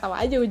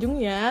ketawa-ketawa aja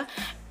ujungnya.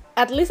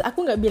 At least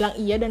aku nggak bilang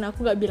iya dan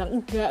aku nggak bilang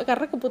enggak,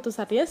 karena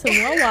keputusannya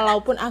semua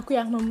walaupun aku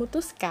yang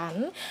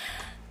memutuskan,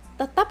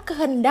 tetap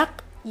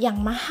kehendak yang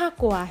maha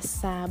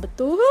kuasa.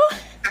 Betul?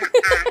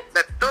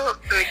 Betul,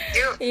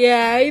 setuju.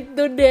 Ya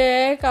itu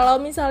deh.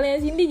 Kalau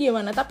misalnya Cindy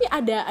gimana? Tapi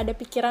ada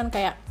pikiran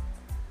kayak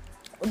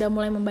udah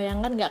mulai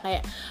membayangkan nggak kayak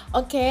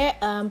oke,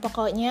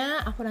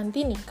 pokoknya aku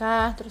nanti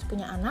nikah terus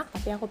punya anak,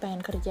 tapi aku pengen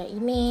kerja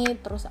ini,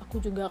 terus aku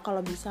juga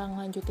kalau bisa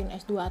ngelanjutin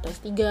S2 atau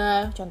S3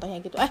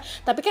 contohnya gitu.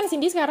 Tapi kan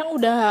Cindy sekarang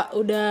udah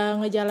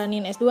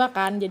ngejalanin S2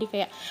 kan, jadi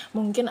kayak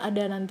mungkin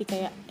ada nanti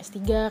kayak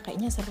S3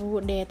 kayaknya seru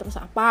deh, terus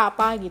apa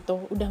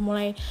gitu, udah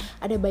mulai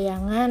ada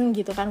bayangan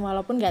gitu kan,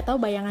 walaupun nggak tahu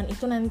bayangan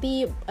itu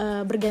nanti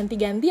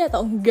berganti-ganti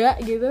atau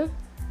enggak gitu.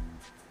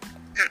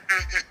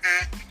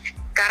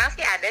 Sekarang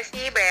sih ada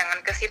sih bayangan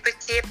ke situ,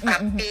 Cip,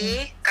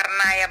 tapi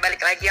karena ya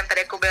balik lagi yang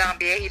tadi aku bilang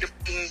biaya hidup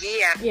tinggi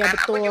ya kan,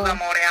 betul. aku juga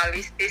mau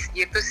realistis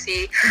gitu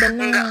sih.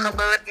 Bener. Nggak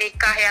kebelet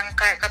nikah yang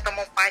kayak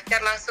ketemu pacar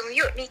langsung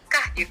yuk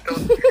nikah gitu.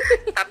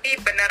 Tapi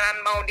beneran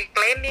mau di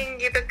planning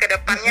gitu ke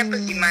depannya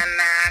tuh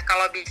gimana.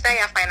 Kalau bisa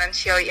ya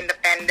financially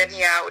independent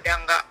ya, udah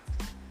nggak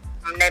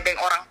nebeng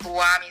orang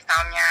tua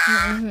misalnya,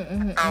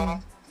 atau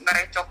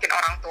ngerecokin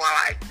orang tua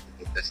lagi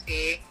gitu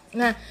sih.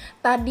 Nah,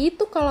 tadi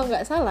tuh kalau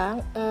nggak salah,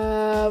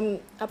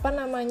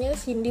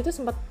 Cindy tuh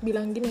sempat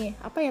bilang gini,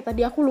 apa ya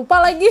tadi aku lupa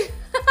lagi.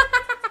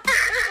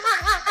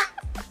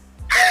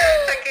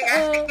 Saking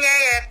asiknya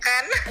ya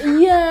kan.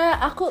 Iya,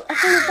 aku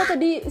lupa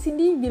tadi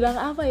Cindy bilang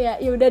apa ya.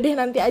 Ya udah deh,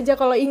 nanti aja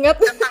kalau ingat.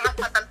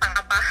 Tentang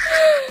apa?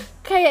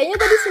 Kayaknya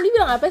tadi Cindy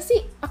bilang apa sih?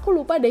 Aku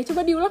lupa deh.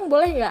 Coba diulang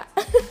boleh nggak?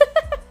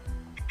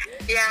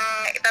 Yang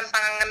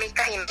tentang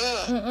menikah ini.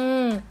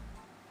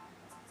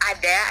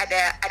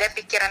 Ada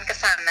pikiran ke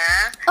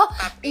sana,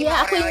 tapi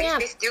iya, aku ingat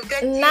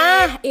juga,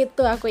 nah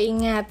itu aku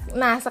ingat.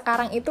 Nah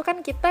sekarang itu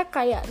kan kita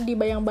kayak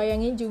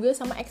dibayang-bayangin juga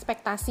sama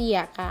ekspektasi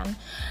ya kan.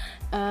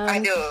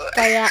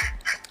 Kayak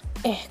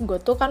gue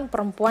tuh kan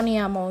perempuan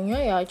ya, maunya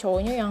ya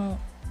cowoknya yang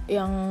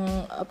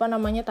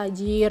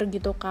tajir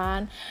gitu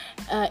kan.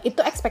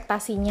 Itu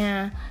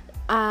ekspektasinya.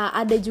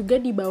 ada juga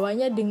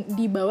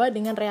dibawa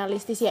dengan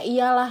realistis. Ya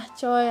iyalah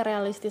coy,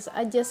 realistis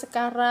aja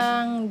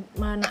sekarang,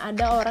 mana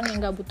ada orang yang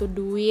nggak butuh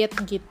duit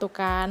gitu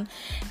kan.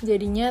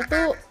 Jadinya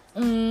tuh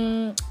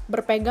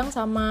berpegang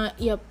sama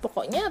ya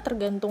pokoknya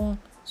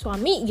tergantung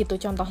suami gitu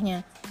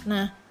contohnya.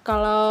 Nah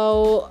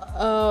kalau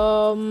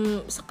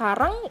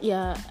sekarang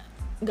ya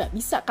nggak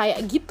bisa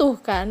kayak gitu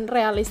kan.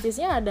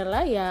 Realistisnya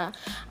adalah ya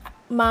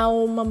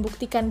mau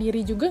membuktikan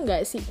diri juga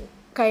nggak sih,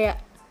 kayak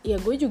ya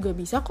gue juga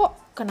bisa kok,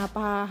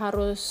 kenapa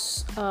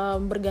harus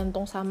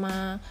bergantung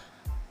sama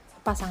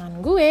pasangan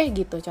gue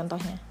gitu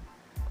contohnya.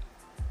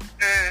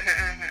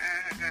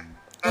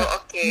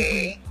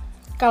 Oke.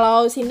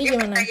 Kalau Cindy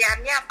gimana?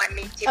 Pertanyaannya apa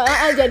nih, Cip?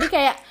 Jadi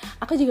kayak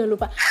aku juga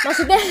lupa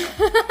maksudnya.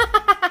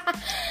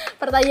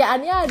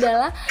 Pertanyaannya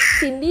adalah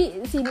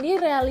Cindy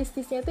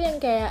realistisnya tuh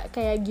yang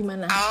kayak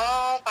gimana?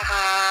 Oh,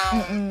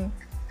 paham.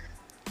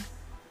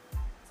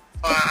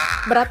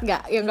 Wah. Berat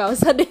gak? Ya nggak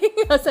usah deh,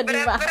 nggak usah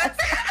dibahas.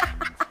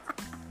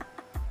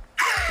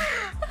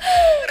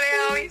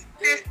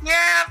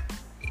 Realistisnya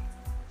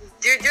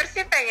jujur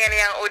sih pengen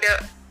yang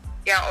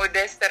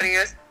udah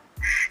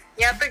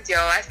seriusnya tuh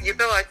jelas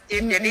gitu loh,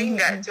 Cip. Jadi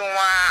nggak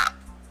cuma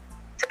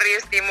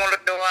serius di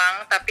mulut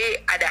doang, tapi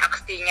ada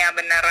aksinya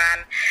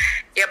beneran.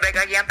 Ya balik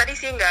lagi yang tadi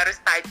sih, nggak harus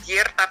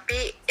tajir,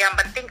 tapi yang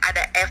penting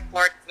ada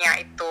effortnya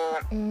itu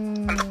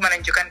untuk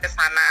menunjukkan ke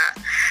sana.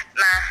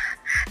 Nah,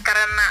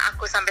 karena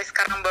aku sampai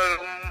sekarang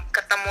belum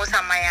ketemu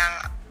sama yang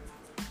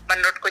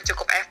menurutku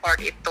cukup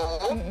effort itu,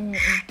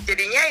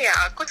 jadinya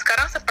ya aku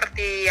sekarang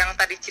seperti yang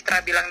tadi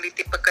Citra bilang di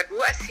tipe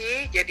kedua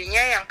sih,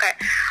 jadinya yang kayak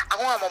aku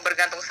nggak mau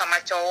bergantung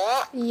sama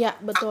cowok. Iya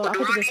betul, aku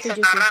dulu juga nih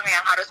setuju sekarang sih.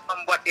 yang harus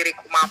membuat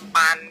diriku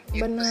mapan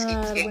gitu sih,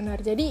 Cik. Benar.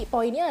 Jadi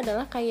poinnya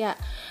adalah kayak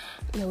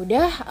ya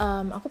udah,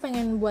 aku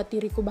pengen buat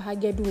diriku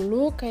bahagia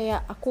dulu,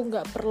 kayak aku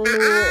nggak perlu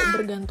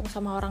bergantung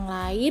sama orang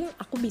lain,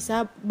 aku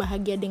bisa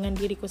bahagia dengan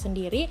diriku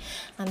sendiri.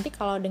 Nanti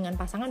kalau dengan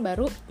pasangan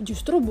baru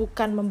justru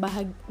bukan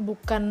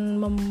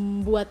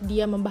membuat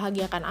dia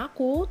membahagiakan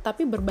aku,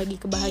 tapi berbagi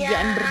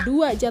kebahagiaan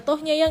berdua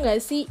jatuhnya, ya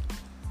nggak sih?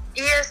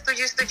 Iya,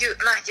 setuju.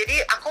 Nah,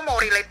 jadi aku mau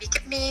relate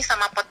dikit nih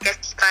sama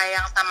podcast kita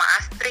yang sama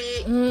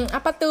Astri.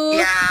 Apa tuh?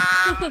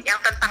 Yang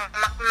tentang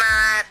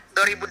makna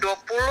 2020.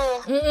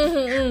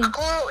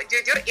 Aku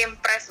jujur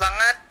impress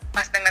banget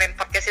pas dengerin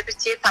podcast itu,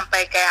 Cit,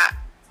 sampai kayak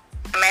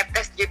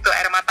menetes gitu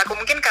air mataku.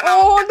 Mungkin karena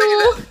waktu itu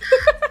juga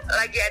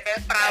lagi ada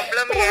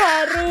problem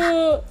ya.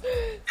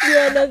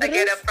 Lagi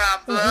ada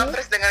problem,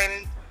 terus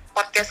dengerin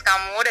podcast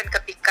kamu, dan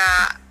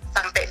ketika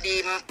sampai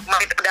di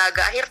menit udah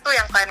agak akhir tuh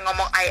yang kalian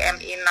ngomong I am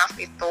enough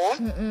itu,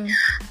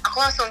 aku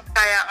langsung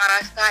kayak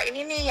ngerasa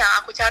ini nih yang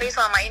aku cari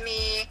selama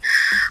ini.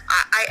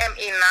 I am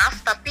enough,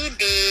 tapi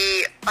di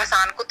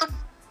pasanganku tuh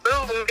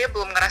dia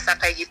belum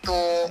ngerasa kayak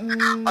gitu.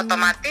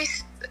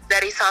 Otomatis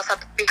dari salah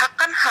satu pihak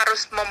kan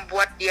harus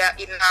membuat dia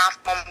enough,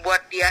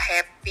 membuat dia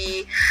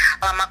happy.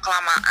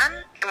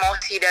 Lama-kelamaan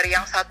emosi dari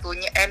yang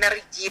satunya,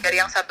 energi dari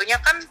yang satunya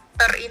kan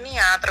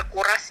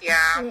terkuras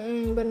ya.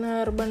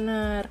 Benar.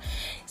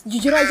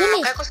 Jujur aja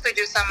nih. Makanya aku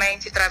setuju sama yang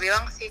Citra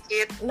bilang sih,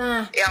 Cit.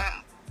 Nah,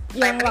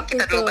 yang waktu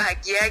kita itu dulu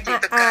bahagia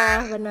gitu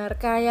kan. Benar,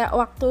 kayak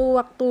waktu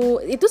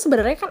itu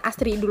sebenarnya kan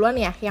Astri duluan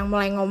ya yang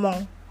mulai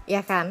ngomong,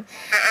 ya kan.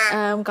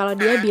 Kalau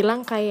dia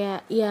bilang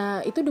kayak ya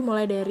itu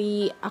dimulai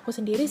dari aku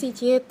sendiri sih,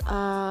 Cit.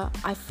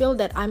 I feel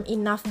that I'm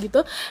enough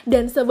gitu.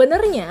 Dan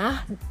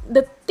sebenarnya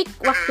detik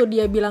waktu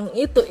dia bilang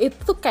itu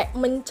kayak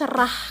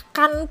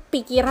mencerahkan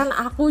pikiran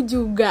aku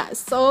juga.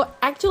 So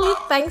actually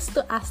thanks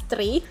to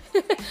Astri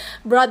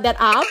brought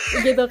that up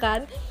gitu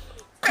kan.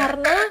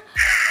 Karena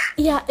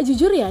ya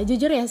jujur ya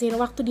sih,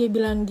 waktu dia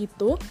bilang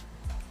gitu,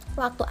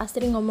 waktu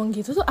Astri ngomong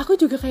gitu tuh aku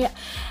juga kayak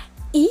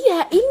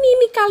iya, ini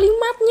nih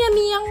kalimatnya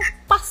nih yang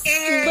pas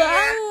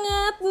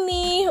banget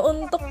nih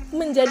untuk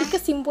menjadi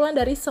kesimpulan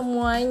dari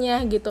semuanya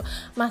gitu.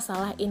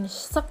 Masalah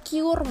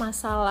insecure,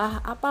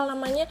 masalah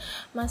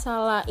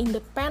masalah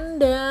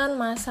independen,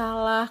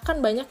 masalah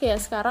kan banyak ya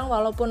sekarang,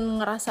 walaupun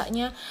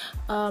ngerasanya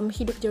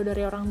hidup jauh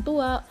dari orang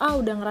tua,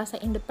 udah ngerasa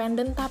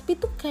independen tapi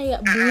tuh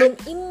kayak belum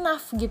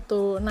enough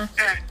gitu. Nah,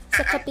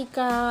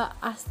 seketika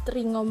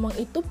Astri ngomong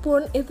itu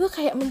pun itu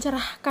kayak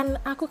mencerahkan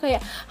aku,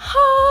 kayak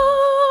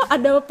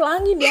ada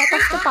pelangi di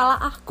atas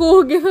kepala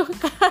aku gitu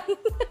kan.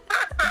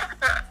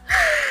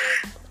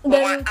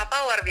 Dan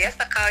luar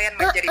biasa kalian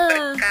menjadi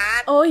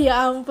berkat. Oh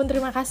ya ampun,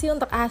 terima kasih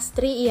untuk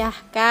Astri ya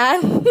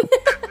kan.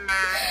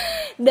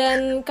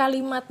 Dan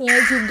kalimatnya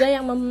juga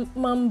yang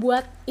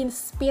membuat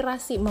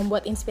inspirasi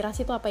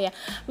itu apa ya?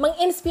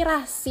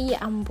 Menginspirasi,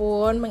 ya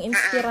ampun,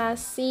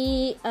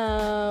 menginspirasi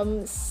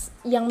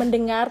yang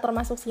mendengar,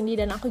 termasuk Cindy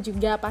dan aku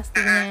juga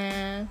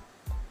pastinya.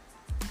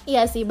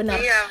 Iya sih, benar.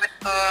 Iya,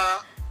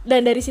 betul.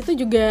 Dan dari situ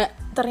juga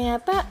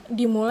ternyata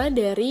dimulai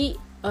dari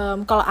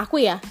kalau aku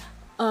ya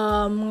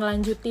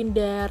ngelanjutin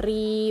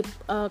dari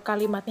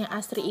kalimatnya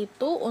Astri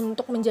itu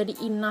untuk menjadi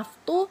enough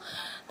tuh,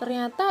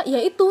 ternyata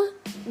yaitu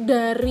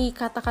dari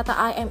kata-kata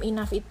I am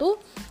enough itu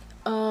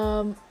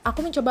aku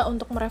mencoba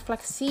untuk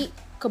merefleksi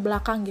ke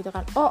belakang gitu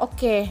kan.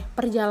 Oke,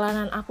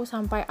 perjalanan aku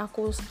sampai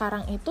aku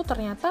sekarang itu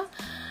ternyata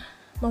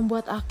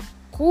membuat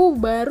aku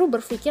baru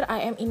berpikir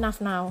I am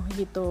enough now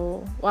gitu.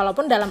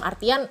 Walaupun dalam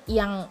artian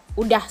yang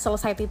udah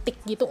selesai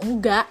titik gitu,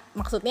 enggak.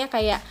 Maksudnya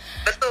kayak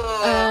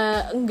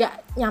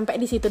enggak nyampe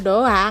di situ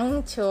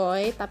doang,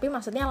 coy. Tapi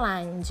maksudnya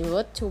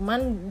lanjut,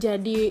 cuman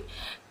jadi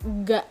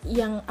enggak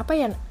yang apa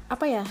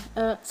ya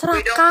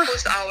serakah.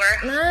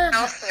 Nah,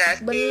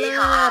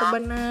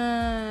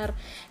 benar.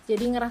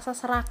 Jadi ngerasa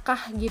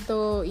serakah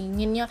gitu,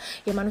 inginnya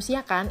ya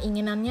manusia kan,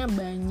 inginannya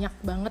banyak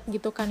banget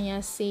gitu kan ya,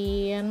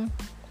 Sin.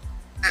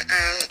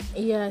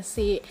 Iya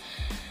sih.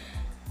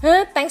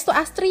 Thanks to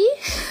Astri.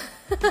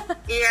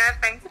 Iya,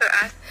 thanks to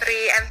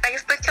Astri and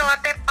thanks to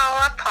Celoteh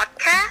Power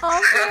Podcast.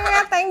 Oke,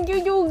 thank you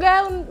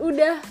juga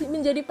udah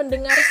menjadi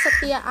pendengar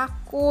setia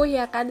aku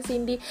ya kan,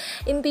 Cindy.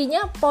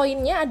 Intinya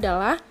poinnya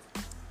adalah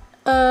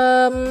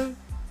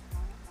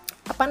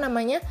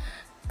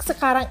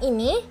sekarang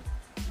ini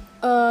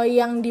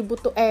yang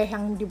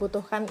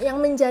dibutuhkan,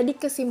 yang menjadi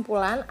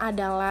kesimpulan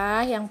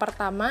adalah yang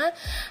pertama,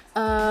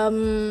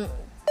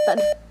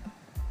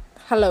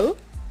 halo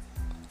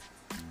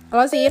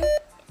Sin.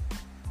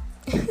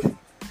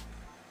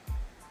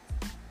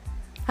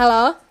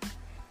 Halo.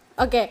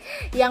 Oke,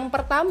 yang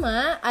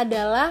pertama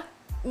adalah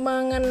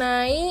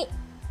mengenai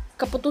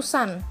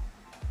keputusan.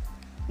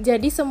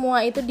 Jadi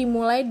semua itu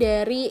dimulai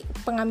dari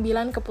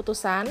pengambilan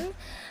keputusan,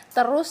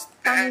 terus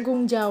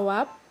tanggung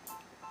jawab,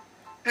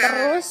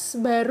 terus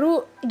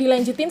baru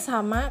dilanjutin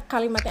sama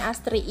kalimatnya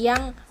Astri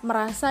yang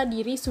merasa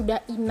diri sudah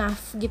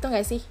enough, gitu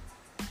nggak sih?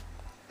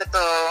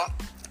 Betul.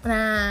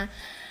 Nah,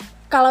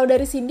 kalau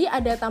dari Cindy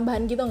ada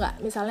tambahan gitu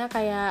nggak? Misalnya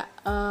kayak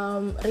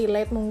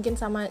relate mungkin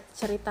sama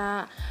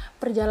cerita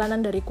perjalanan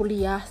dari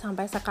kuliah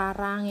sampai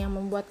sekarang yang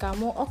membuat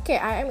kamu oke,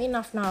 I am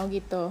enough now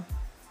gitu.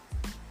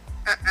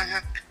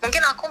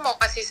 Mungkin aku mau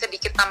kasih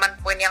sedikit tambahan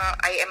poin yang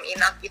I am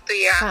enough itu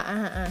ya.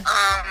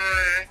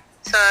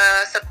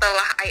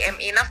 Setelah I am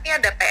enough nih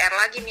ada PR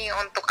lagi nih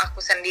untuk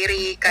aku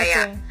sendiri,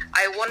 kayak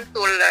I want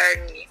to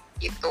learn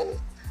gitu.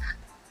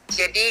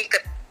 Jadi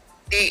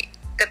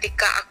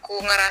ketika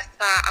aku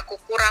ngerasa aku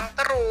kurang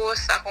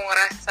terus, aku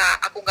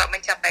ngerasa aku nggak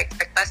mencapai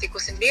ekspektasiku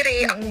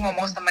sendiri, aku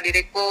ngomong sama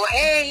diriku,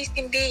 hey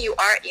Cindy, you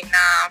are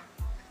enough,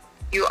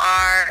 you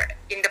are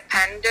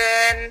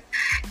independent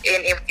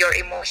in your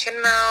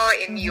emotional,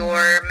 in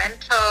your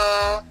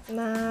mental.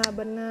 Nah,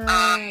 benar.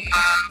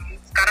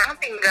 Sekarang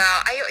tinggal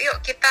ayo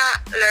yuk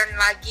kita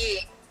learn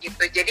lagi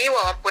gitu. Jadi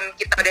walaupun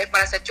kita udah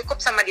merasa cukup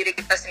sama diri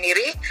kita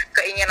sendiri,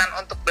 keinginan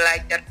untuk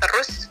belajar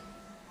terus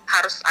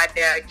harus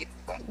ada gitu.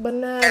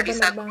 Benar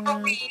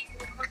banget.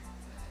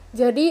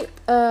 Jadi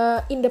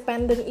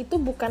independen itu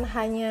bukan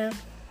hanya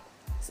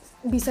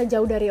bisa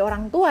jauh dari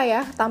orang tua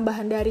ya,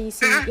 tambahan dari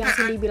yang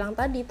Cindy bilang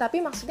tadi, tapi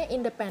maksudnya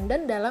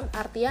independen dalam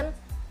artian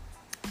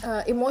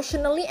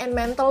emotionally and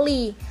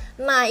mentally.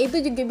 Nah,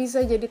 itu juga bisa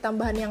jadi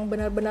tambahan yang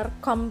benar-benar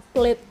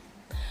komplit,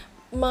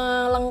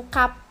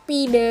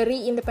 melengkapi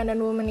dari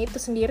independent woman itu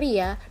sendiri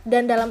ya.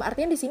 Dan dalam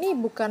artian di sini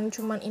bukan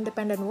cuman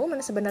independent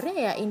woman, sebenarnya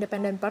ya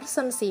independent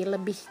person sih,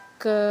 lebih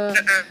ke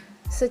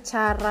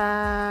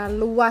secara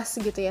luas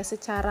gitu ya,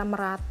 secara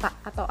merata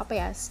atau apa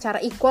ya,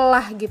 secara equal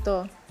lah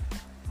gitu.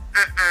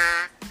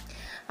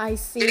 I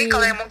see. Jadi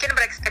kalau yang mungkin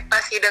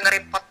berekspektasi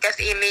dengerin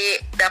podcast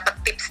ini dapat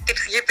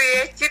tips-tips gitu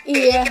ya, Cit,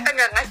 kita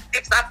nggak ngasih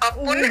tips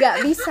apapun.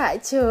 Nggak bisa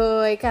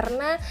cuy,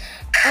 karena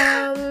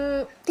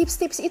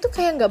tips-tips itu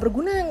kayak nggak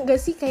berguna nggak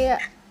sih,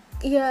 kayak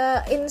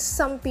ya in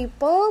some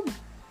people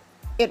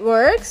it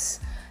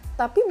works,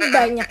 tapi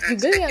banyak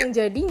juga yang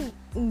jadi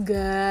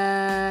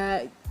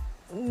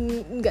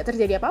nggak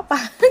terjadi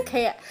apa-apa.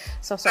 Kayak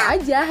sosok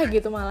aja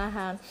gitu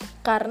malahan,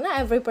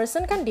 karena every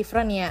person kan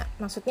different ya,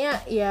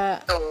 maksudnya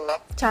ya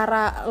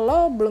cara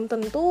lo belum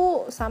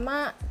tentu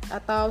sama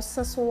atau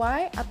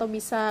sesuai atau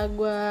bisa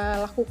gue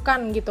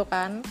lakukan gitu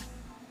kan.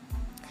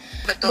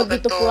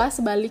 Begitu pula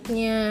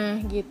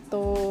sebaliknya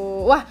gitu.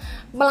 Wah,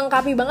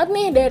 melengkapi banget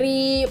nih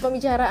dari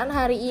pembicaraan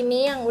hari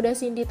ini yang udah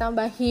Cindy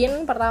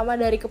tambahin. Pertama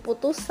dari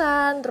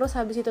keputusan, terus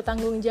habis itu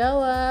tanggung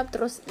jawab,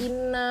 terus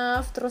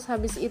enough, terus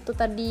habis itu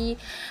tadi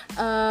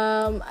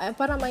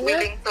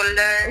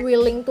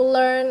willing to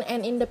learn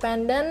and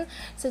independent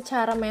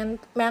secara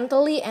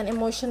mentally and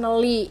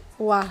emotionally.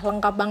 Wah,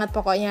 lengkap banget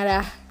pokoknya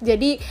dah.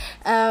 Jadi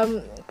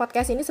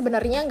podcast ini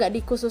sebenarnya nggak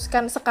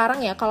dikhususkan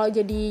sekarang ya, kalau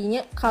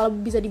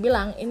bisa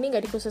dibilang ini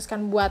nggak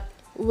dikhususkan buat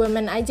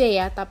women aja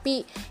ya,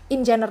 tapi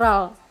in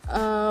general.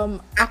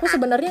 Aku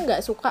sebenarnya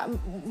nggak suka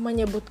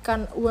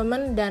menyebutkan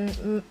women dan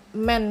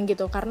men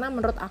gitu, karena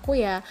menurut aku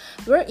ya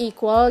we're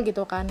equal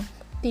gitu kan,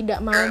 tidak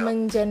mau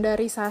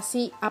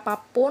mengenderisasi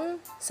apapun.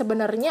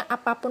 Sebenarnya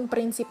apapun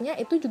prinsipnya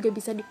itu juga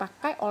bisa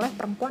dipakai oleh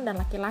perempuan dan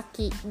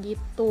laki-laki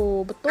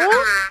gitu, betul?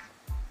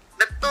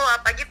 Betul,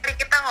 apalagi tadi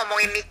kita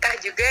ngomongin nikah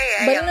juga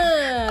ya.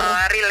 Bener.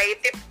 Yang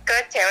related ke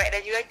cewek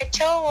dan juga ke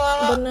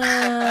cowok.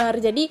 Bener.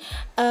 Jadi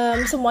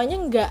semuanya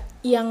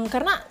nggak yang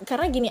karena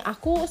gini,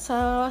 aku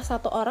salah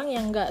satu orang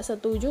yang nggak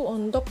setuju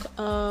untuk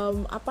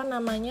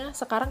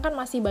sekarang kan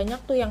masih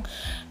banyak tuh yang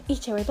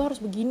cewek tuh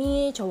harus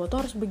begini, cowok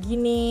tuh harus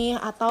begini,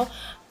 atau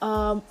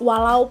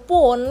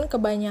walaupun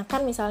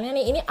kebanyakan misalnya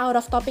nih, ini out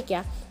of topic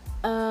ya,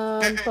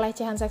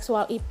 pelecehan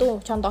seksual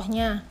itu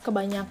contohnya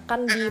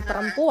kebanyakan di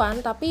perempuan,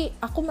 tapi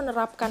aku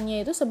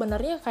menerapkannya itu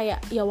sebenarnya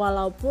kayak ya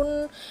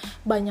walaupun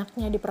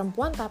banyaknya di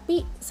perempuan,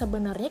 tapi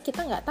sebenarnya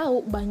kita nggak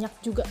tahu banyak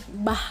juga,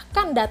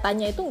 bahkan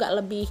datanya itu nggak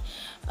lebih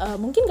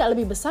mungkin nggak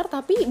lebih besar,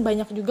 tapi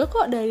banyak juga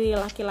kok dari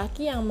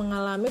laki-laki yang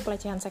mengalami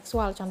pelecehan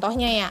seksual.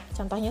 Contohnya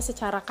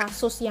secara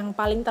kasus yang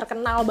paling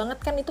terkenal banget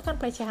kan itu kan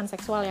pelecehan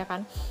seksual ya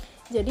kan.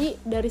 Jadi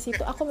dari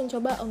situ aku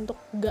mencoba untuk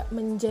gak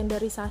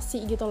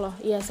mengenderisasi gitu loh.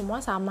 Ya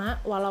semua sama,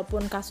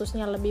 walaupun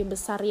kasusnya lebih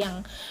besar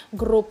yang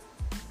grup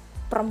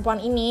perempuan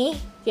ini,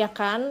 ya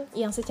kan,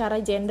 yang secara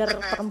gender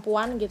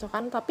perempuan gitu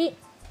kan, tapi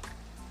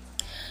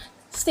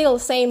still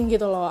same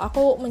gitu loh.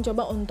 Aku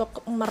mencoba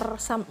untuk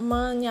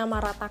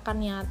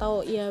menyamaratakannya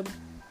atau ya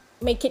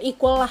make it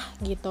equal lah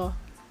gitu.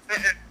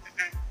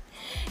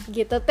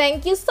 Gitu.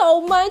 Thank you so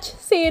much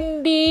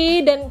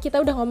Cindy, dan kita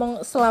udah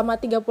ngomong selama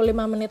 35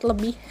 menit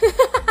lebih.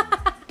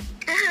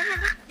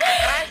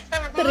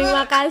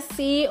 Terima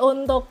kasih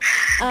untuk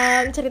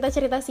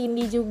cerita-cerita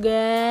Cindy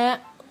juga.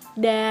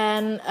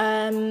 Dan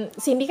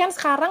Cindy kan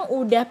sekarang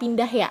udah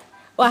pindah ya.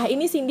 Wah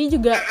ini Cindy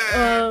juga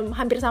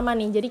hampir sama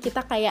nih. Jadi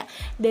kita kayak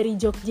dari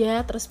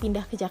Jogja terus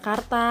pindah ke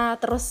Jakarta,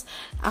 terus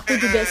aku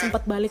juga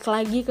sempat balik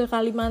lagi ke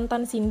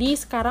Kalimantan. Cindy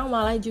sekarang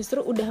malah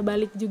justru udah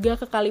balik juga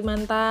ke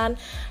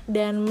Kalimantan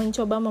dan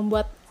mencoba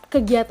membuat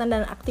kegiatan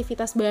dan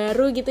aktivitas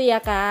baru gitu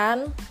ya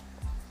kan.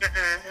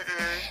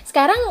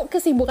 Sekarang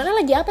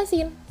kesibukannya lagi apa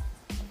sih?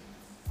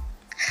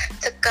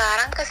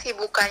 Sekarang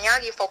kesibukannya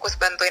lagi fokus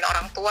bantuin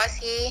orang tua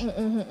sih.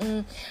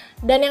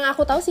 Dan yang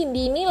aku tahu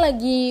Cindy ini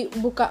lagi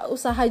buka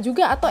usaha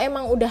juga atau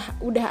emang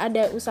udah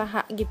ada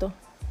usaha gitu?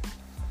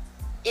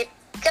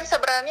 Kan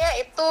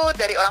sebenarnya itu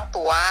dari orang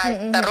tua.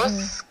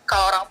 Terus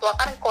kalau orang tua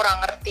kan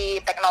kurang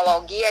ngerti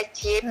teknologi ya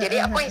Cip. Jadi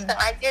aku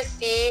iseng aja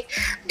sih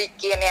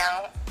bikin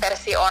yang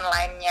versi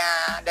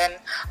online-nya. Dan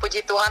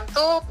puji Tuhan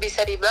tuh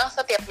bisa dibilang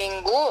setiap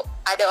minggu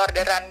ada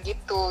orderan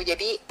gitu.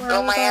 Jadi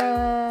lumayan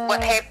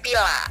buat happy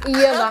lah.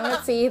 Iya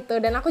banget sih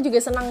itu. Dan aku juga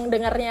senang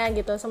dengarnya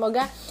gitu.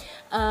 Semoga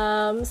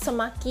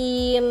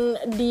semakin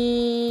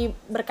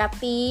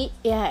diberkati.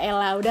 Ya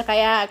elah udah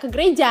kayak ke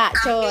gereja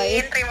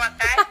coy. Amin, terima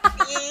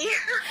kasih.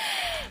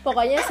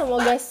 Pokoknya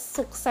semoga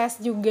sukses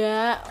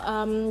juga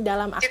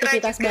dalam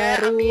aktivitas juga,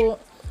 baru. amin.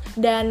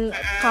 Dan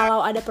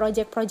kalau ada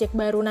project-project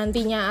baru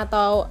nantinya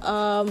atau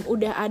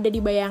udah ada di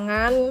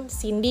bayangan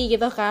Cindy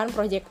gitu kan,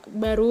 project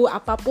baru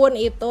apapun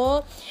itu,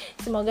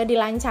 semoga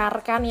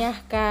dilancarkan ya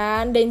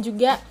kan. Dan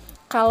juga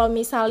kalau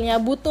misalnya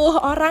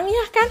butuh orang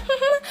ya kan,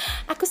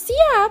 aku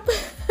siap.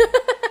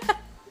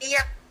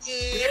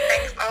 Iya,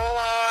 thanks a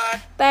lot.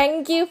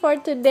 Thank you for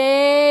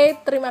today.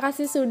 Terima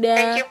kasih sudah.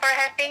 Thank you for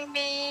having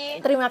me.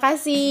 Terima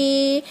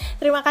kasih.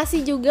 Terima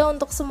kasih juga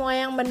untuk semua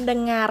yang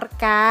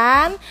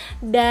mendengarkan.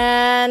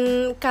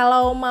 Dan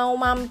kalau mau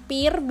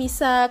mampir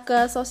bisa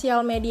ke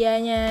sosial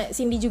medianya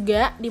Cindy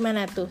juga. Di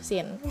mana tuh,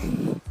 Sin?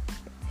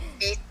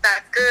 Bisa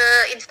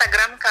ke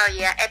Instagram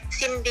kali ya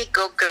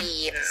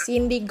 @CindyGoGreen.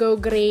 Cindy Go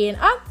Green.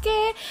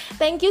 Oke.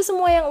 Thank you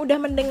semua yang udah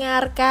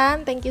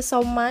mendengarkan. Thank you so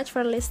much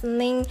for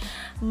listening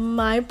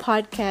my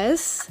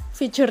podcast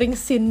featuring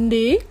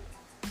Cindy.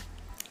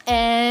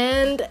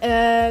 And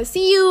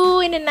see you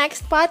in the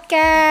next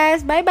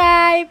podcast. Bye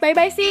bye. Bye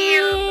bye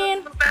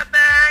Sin. Bye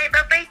bye.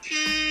 Bye bye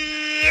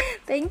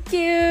Cip. Thank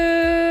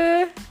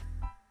you.